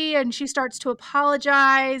pretty and she starts to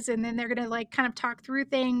apologize and then they're going to like kind of talk through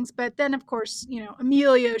things. But then of course,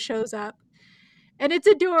 Emilio shows up and it's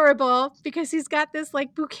adorable because he's got this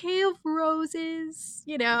like bouquet of roses,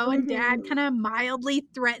 and Dad kind of mildly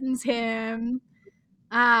threatens him.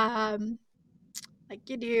 Like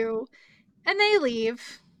you do. And they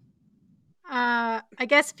leave. I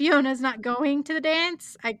guess Fiona's not going to the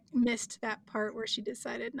dance. I missed that part where she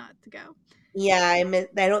decided not to go. Yeah, I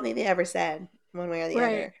don't think they ever said one way or the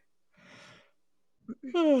other.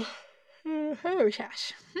 Oh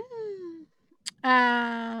gosh.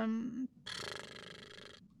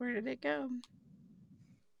 Where did it go?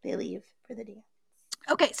 They leave for the dance.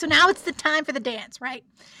 Okay, so now it's the time for the dance, right?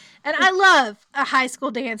 And I love a high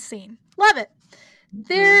school dance scene. Love it.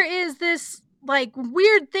 There is this like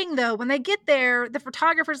weird thing though. When they get there, the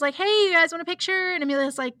photographer's like, hey, you guys want a picture? And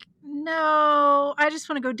Amelia's like, no, I just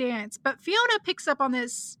want to go dance. But Fiona picks up on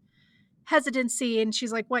this hesitancy and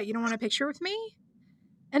she's like, what, you don't want a picture with me?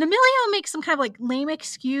 And Emilio makes some kind of like lame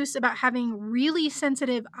excuse about having really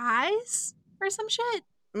sensitive eyes or some shit.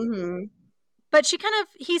 Mm-hmm. But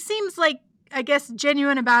he seems like, I guess,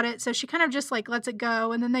 genuine about it. So she kind of just like lets it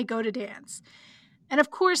go and then they go to dance. And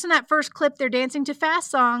of course, in that first clip, they're dancing to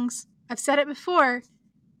fast songs. I've said it before.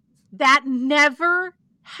 That never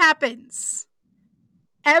happens.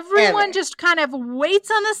 Everyone just kind of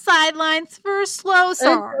waits on the sidelines for a slow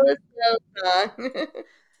song.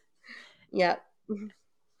 Yep.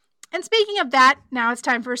 And speaking of that, now it's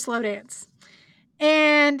time for a slow dance.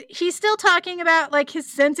 And he's still talking about like his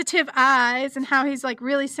sensitive eyes and how he's like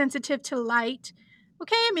really sensitive to light.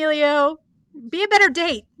 Okay, Emilio, be a better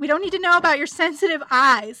date. We don't need to know about your sensitive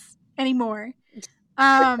eyes anymore.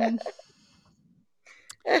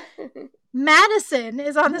 Madison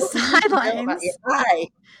is on the sidelines.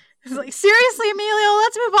 He's like, seriously, Emilio,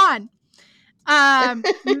 let's move on.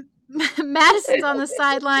 Madison's on the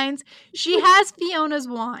sidelines. She has Fiona's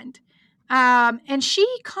wand. And she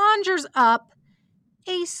conjures up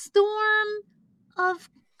a storm of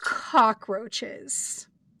cockroaches.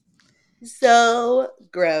 So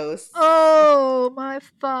gross. Oh my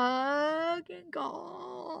fucking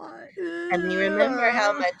God. And you remember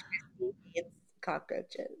how much Christy hates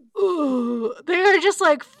cockroaches. Ooh, they're just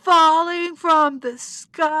like falling from the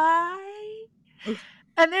sky.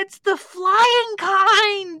 And it's the flying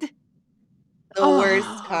kind. The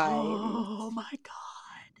worst kind. Oh my God.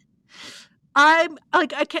 I'm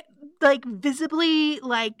like, I can't, like, visibly,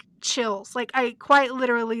 like, chills. Like, I quite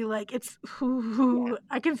literally, like, it's, yeah.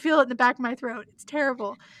 I can feel it in the back of my throat. It's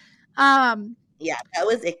terrible. Yeah, that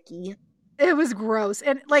was icky. It was gross.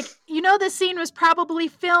 And like, this scene was probably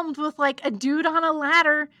filmed with like a dude on a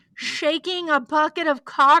ladder shaking a bucket of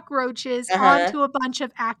cockroaches onto a bunch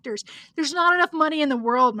of actors. There's not enough money in the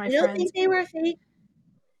world, my friends. You don't friends. think they were fake?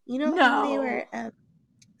 You don't think they were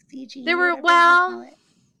CG? They were, well,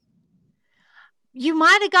 you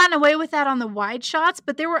might have gotten away with that on the wide shots,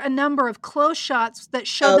 but there were a number of close shots that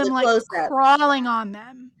showed them like crawling on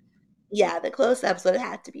them. Yeah, the close-ups would have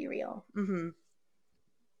had to be real. Mm-hmm.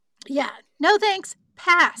 Yeah. No thanks.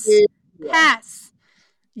 Pass. Yeah. Pass.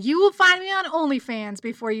 You will find me on OnlyFans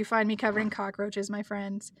before you find me covered in cockroaches, my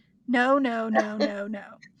friends. No.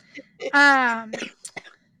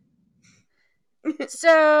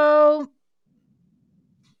 So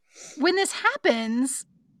when this happens,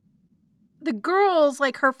 the girls,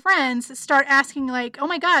 like her friends, start asking like, oh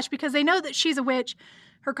my gosh, because they know that she's a witch,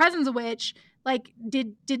 her cousin's a witch. Like,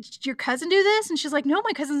 did your cousin do this? And she's like, no,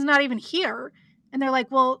 my cousin's not even here. And they're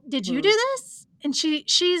like, well, did you do this? And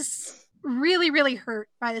she's really, really hurt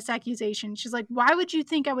by this accusation. She's like, why would you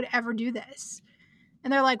think I would ever do this?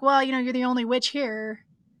 And they're like, well, you're the only witch here.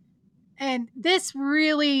 And this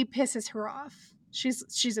really pisses her off.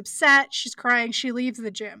 She's upset. She's crying. She leaves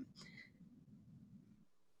the gym.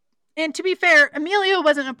 And to be fair, Emilio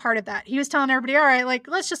wasn't a part of that. He was telling everybody, all right, like,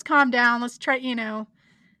 let's just calm down. Let's try,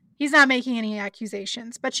 he's not making any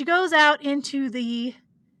accusations. But she goes out into the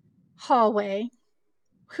hallway,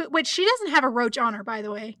 which she doesn't have a roach on her, by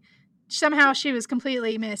the way. Somehow she was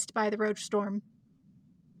completely missed by the roach storm.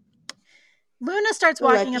 Luna starts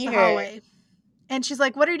walking up the hallway. And she's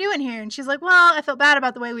like, what are you doing here? And she's like, well, I felt bad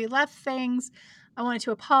about the way we left things. I wanted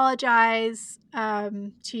to apologize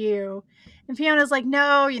to you. And Fiona's like,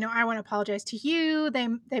 no, I want to apologize to you. They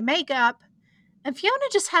make up. And Fiona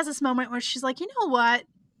just has this moment where she's like, you know what?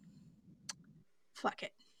 Fuck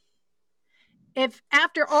it. If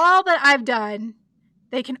after all that I've done,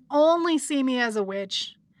 they can only see me as a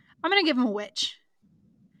witch, I'm going to give them a witch.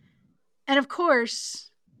 And of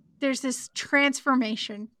course, there's this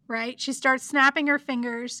transformation, right? She starts snapping her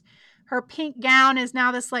fingers. Her pink gown is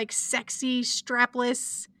now this like sexy,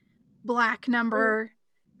 strapless black number.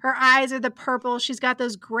 Her eyes are the purple. She's got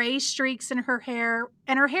those gray streaks in her hair.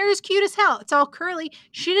 And her hair is cute as hell. It's all curly.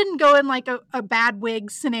 She didn't go in like a bad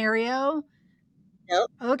wig scenario.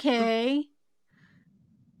 Nope. Okay.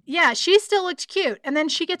 Yeah, she still looked cute. And then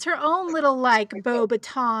she gets her own little like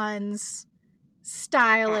Beauxbatons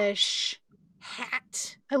stylish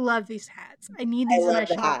hat. I love these hats. I need these in my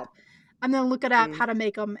shop. I'm going to look it up how to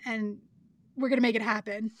make them, and we're going to make it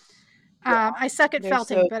happen. Yeah, I suck at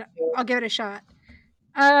felting, but I'll give it a shot.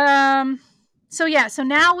 So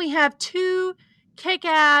now we have two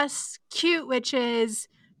kick-ass cute witches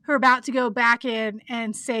who are about to go back in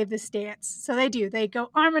and save this dance. So they do. They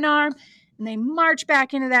go arm in arm, and they march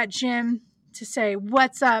back into that gym to say,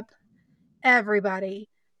 what's up, everybody?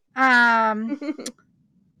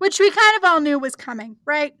 Which we kind of all knew was coming,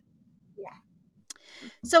 right? Yeah.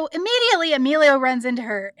 So immediately Emilio runs into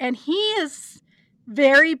her, and he is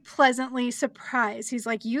very pleasantly surprised. He's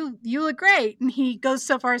like, you look great. And he goes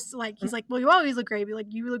so far as to like, he's like, well, you always look great. But like,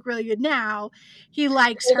 you look really good now. He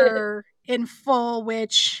likes her in full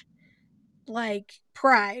witch, like,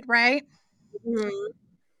 pride, right? Mm-hmm.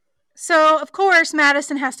 So, of course,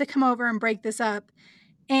 Madison has to come over and break this up.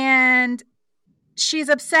 And she's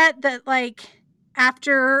upset that, like,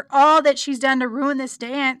 after all that she's done to ruin this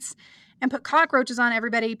dance and put cockroaches on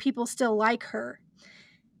everybody, people still like her.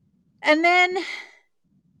 And then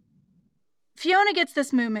Fiona gets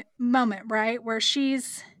this moment, right, where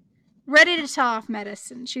she's ready to tell off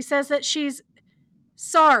Madison. She says that she's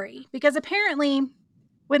sorry because apparently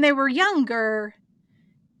when they were younger,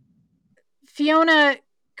 Fiona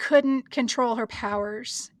couldn't control her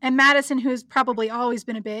powers. And Madison, who's probably always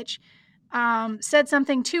been a bitch, said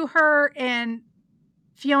something to her, and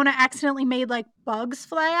Fiona accidentally made like bugs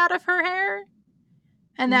fly out of her hair.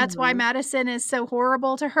 And that's why Madison is so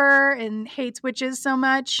horrible to her and hates witches so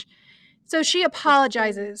much. So she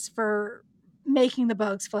apologizes for making the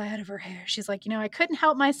bugs fly out of her hair. She's like, I couldn't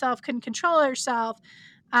help myself, couldn't control herself.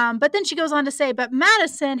 But then she goes on to say, but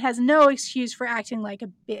Madison has no excuse for acting like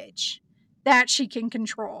a bitch that she can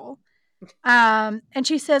control. And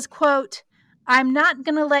she says, quote, I'm not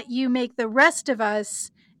going to let you make the rest of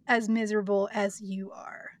us as miserable as you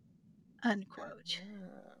are, unquote.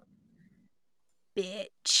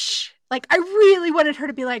 Bitch. Like, I really wanted her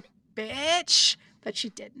to be like, bitch, but she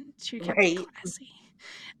didn't. She kept it classy.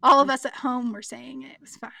 All of us at home were saying it. It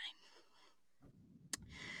was fine.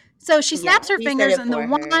 So she snaps her fingers and the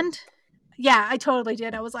wand. Yeah, I totally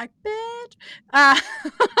did. I was like, bitch.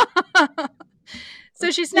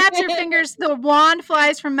 So she snaps her fingers. The wand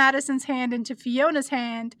flies from Madison's hand into Fiona's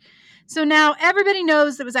hand. So now everybody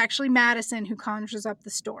knows it was actually Madison who conjures up the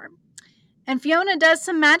storm. And Fiona does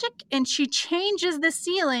some magic, and she changes the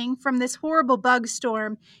ceiling from this horrible bug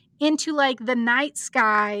storm into like the night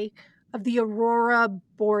sky of the Aurora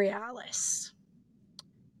Borealis.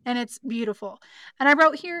 And it's beautiful. And I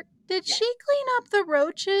wrote here, did she clean up the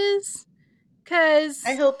roaches? Because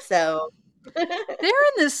I hope so. they're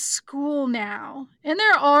in this school now, and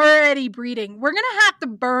they're already breeding. We're going to have to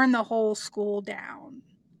burn the whole school down.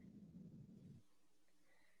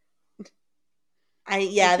 They're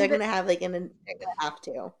going to have they're going to have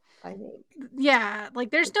to, I think. Yeah, like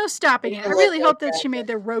there's no stopping it. I really hope that she made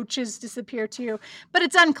the roaches disappear too, but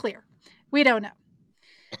it's unclear. We don't know.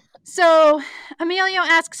 So Emilio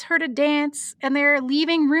asks her to dance, and they're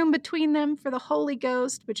leaving room between them for the Holy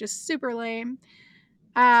Ghost, which is super lame.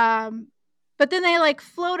 But then they like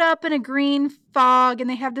float up in a green fog, and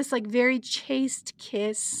they have this like very chaste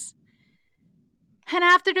kiss. And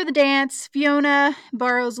after the dance, Fiona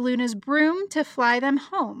borrows Luna's broom to fly them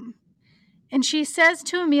home. And she says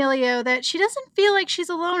to Emilio that she doesn't feel like she's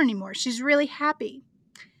alone anymore. She's really happy.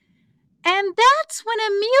 And that's when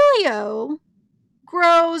Emilio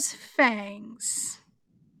grows fangs.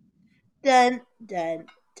 Dun, dun,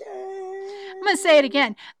 dun. I'm going to say it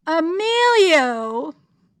again. Emilio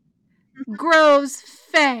grows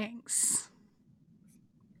fangs.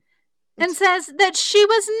 And says that she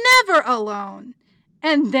was never alone.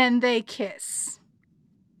 And then they kiss.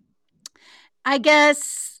 I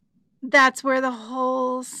guess that's where the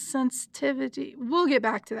whole sensitivity... We'll get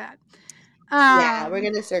back to that. We're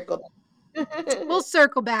going to circle back. We'll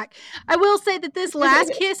circle back. I will say that this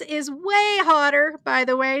last kiss is way hotter, by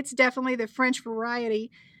the way. It's definitely the French variety,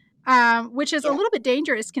 which is a little bit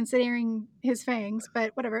dangerous considering his fangs,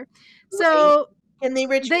 but whatever. So... Can they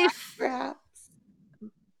retract, perhaps?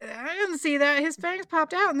 I didn't see that. His fangs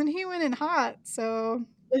popped out, and then he went in hot. So,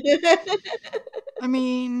 I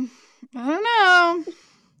mean, I don't know.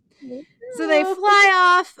 So they fly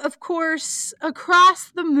off, of course, across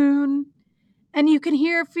the moon, and you can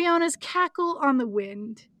hear Fiona's cackle on the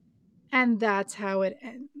wind, and that's how it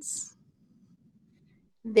ends.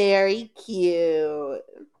 Very cute.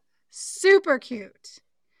 Super cute.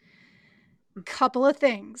 Couple of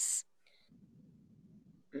things.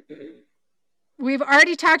 We've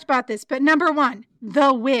already talked about this, but number one,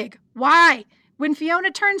 the wig. Why? When Fiona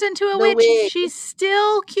turns into a witch, she's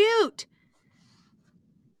still cute.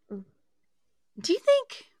 Do you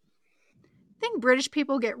think British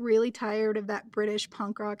people get really tired of that British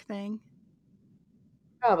punk rock thing?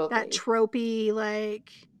 Probably. That tropey, like...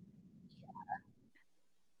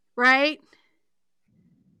 Right?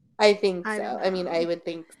 I think so. I mean, I would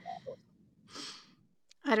think so.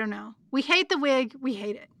 I don't know. We hate the wig. We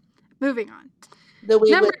hate it. Moving on. The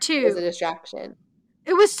wig Number two was a distraction.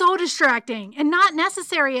 It was so distracting and not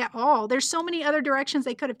necessary at all. There's so many other directions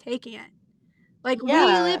they could have taken it. Like, we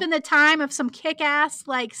live in the time of some kick-ass,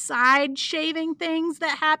 like, side shaving things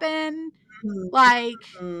that happen. Mm-hmm. Like,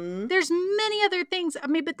 there's many other things. I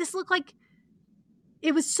mean, but this looked like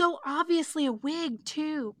it was so obviously a wig,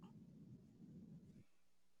 too.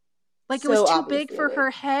 Like, so it was too big for her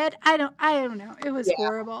head. I don't know. It was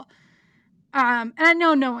horrible. And I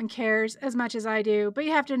know no one cares as much as I do, but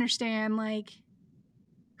you have to understand, like,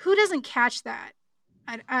 who doesn't catch that?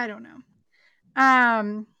 I don't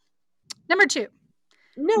know. Number two.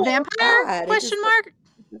 No, vampire? God, question mark.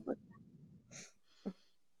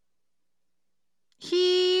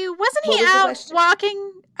 Wasn't he out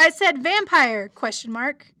walking? I said vampire? Question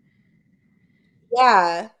mark.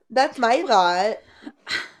 Yeah, that's my thought.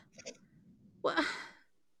 What?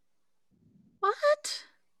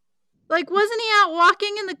 Like, wasn't he out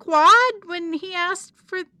walking in the quad when he asked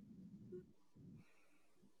for...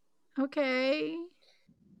 Okay.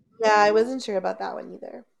 Yeah, I wasn't sure about that one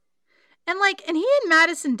either. And, like, and he and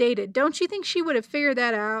Madison dated. Don't you think she would have figured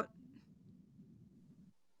that out?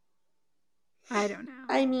 I don't know.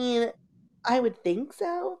 I mean, I would think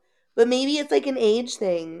so. But maybe it's like an age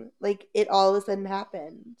thing. Like, it all of a sudden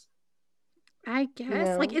happened. I guess. You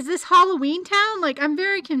know? Like, is this Halloween Town? Like, I'm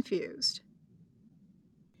very confused.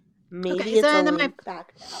 Maybe it's a link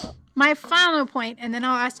back now. My final point, and then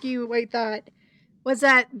I'll ask you what you thought, was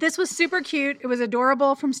that this was super cute. It was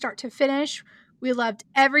adorable from start to finish. We loved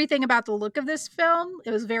everything about the look of this film.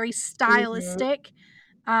 It was very stylistic.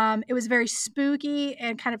 Mm-hmm. It was very spooky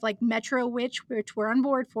and kind of like Metro Witch, which we're on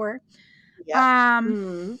board for. Yeah.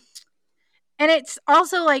 And it's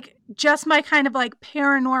also like just my kind of like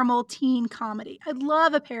paranormal teen comedy. I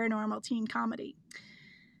love a paranormal teen comedy.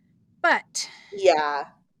 But yeah.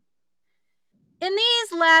 In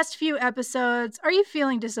these last few episodes, are you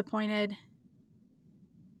feeling disappointed?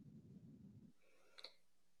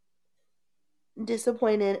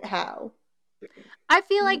 Disappointed how? I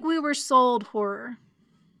feel like we were sold horror.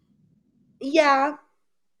 Yeah.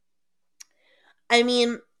 I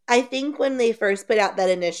mean, I think when they first put out that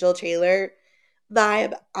initial trailer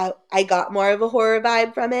vibe, I got more of a horror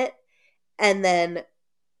vibe from it. And then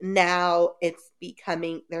now they're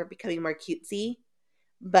becoming more cutesy.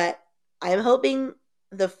 But I'm hoping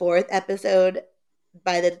the fourth episode,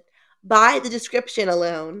 by the description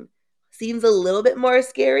alone, seems a little bit more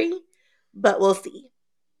scary, but we'll see.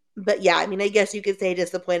 But yeah, I mean, I guess you could say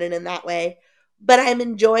disappointed in that way. But I'm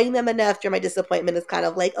enjoying them enough to my disappointment is kind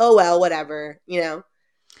of like, oh well, whatever, you know.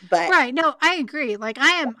 But Right. No, I agree. Like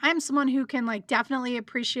I'm someone who can like definitely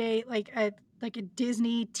appreciate like a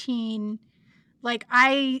Disney teen. Like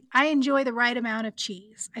I enjoy the right amount of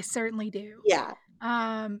cheese. I certainly do. yeah,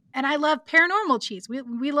 And I love paranormal cheese.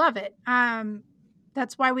 We love it.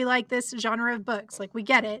 That's why we like this genre of books. Like we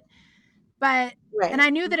get it. But right. and I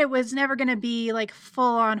knew that it was never going to be like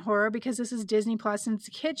full on horror because this is Disney Plus and it's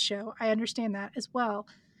a kids show. I understand that as well.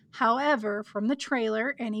 However, from the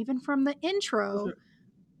trailer and even from the intro, Mhm.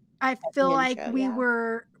 I feel The like intro, we yeah.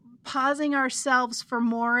 were pausing ourselves for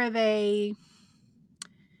more of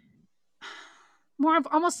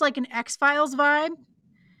almost like an X-Files vibe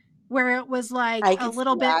where it was like I a could see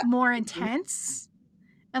little bit that. more Mhm. intense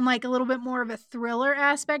and like a little bit more of a thriller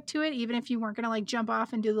aspect to it, even if you weren't going to like jump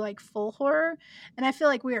off and do like full horror. And I feel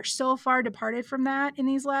like we are so far departed from that in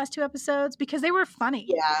these last two episodes because they were funny.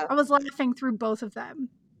 Yeah, I was laughing through both of them.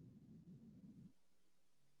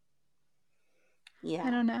 yeah.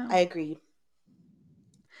 I don't know. I agree.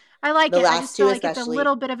 I like The it. I last just two feel like it's a especially.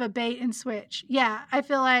 little bit of a bait and switch. Yeah, I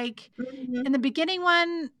feel like Mhm. in the beginning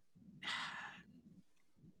one,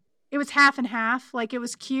 it was half and half. Like it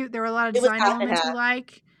was cute. There were a lot of It was design half and elements we half.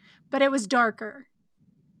 like, but it was darker.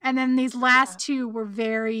 And then these last Yeah. two were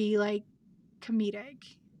very like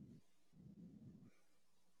comedic.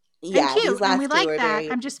 Yeah, and cute, these last and we two like were that.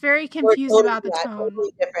 very I'm just very were confused totally, about the yeah, tone.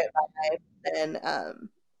 totally different vibe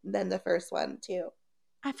than the first one too.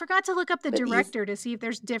 I forgot to look up the But director to see if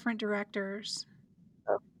there's different directors.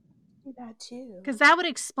 Oh, do that too. Because that would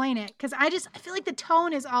explain it. Because I feel like the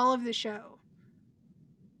tone is all of the show.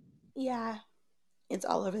 Yeah, it's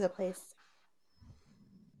all over the place.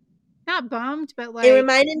 Not bummed, but like It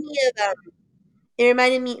reminded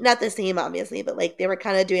me, not the same obviously, but like they were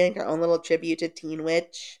kind of doing like their own little tribute to Teen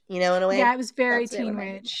Witch, you know, in a way. Yeah, it was very That's what it Teen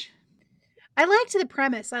reminded me. Witch. I liked the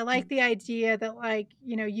premise. I liked the idea that like,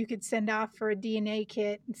 you know, you could send off for a DNA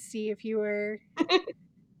kit and see if you were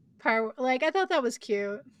like I thought that was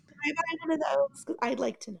cute. Can I buy one of those? 'Cause I'd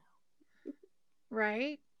like to know.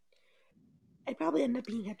 Right? I'd probably end up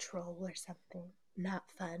being a troll or something. Not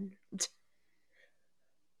fun.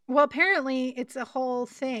 Well, apparently it's a whole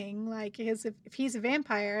thing. Like, if he's a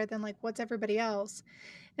vampire, then like, what's everybody else?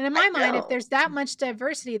 And in my mind, if know. there's that much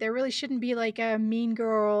diversity, there really shouldn't be like a mean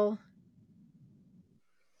girl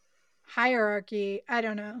hierarchy. I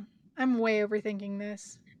don't know. I'm way overthinking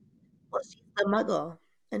this. Well, she's a muggle,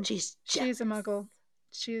 and she's a muggle.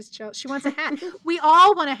 She's jealous. She wants a hat. We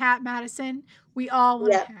all want a hat, Madison. We all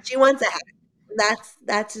want a hat. She wants a hat. That's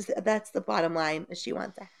the bottom line. Is she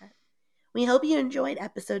wants a hat. We hope you enjoyed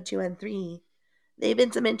episode 2 and 3. They've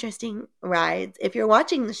been some interesting rides. If you're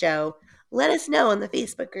watching the show, let us know in the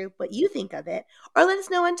Facebook group what you think of it, or let us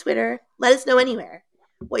know on Twitter. Let us know anywhere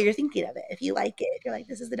what you're thinking of it. If you like it, if you're like,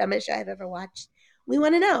 this is the dumbest show I've ever watched, we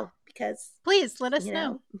want to know because please let us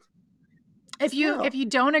know. If you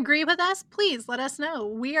don't agree with us, please let us know.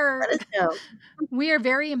 We are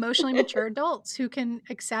very emotionally mature adults who can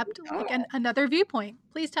accept like another viewpoint.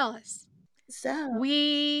 Please tell us. So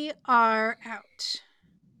we are out.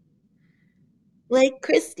 Like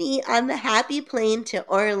Christy on the happy plane to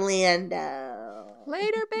Orlando.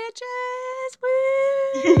 Later, bitches.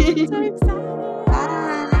 Woo! So excited.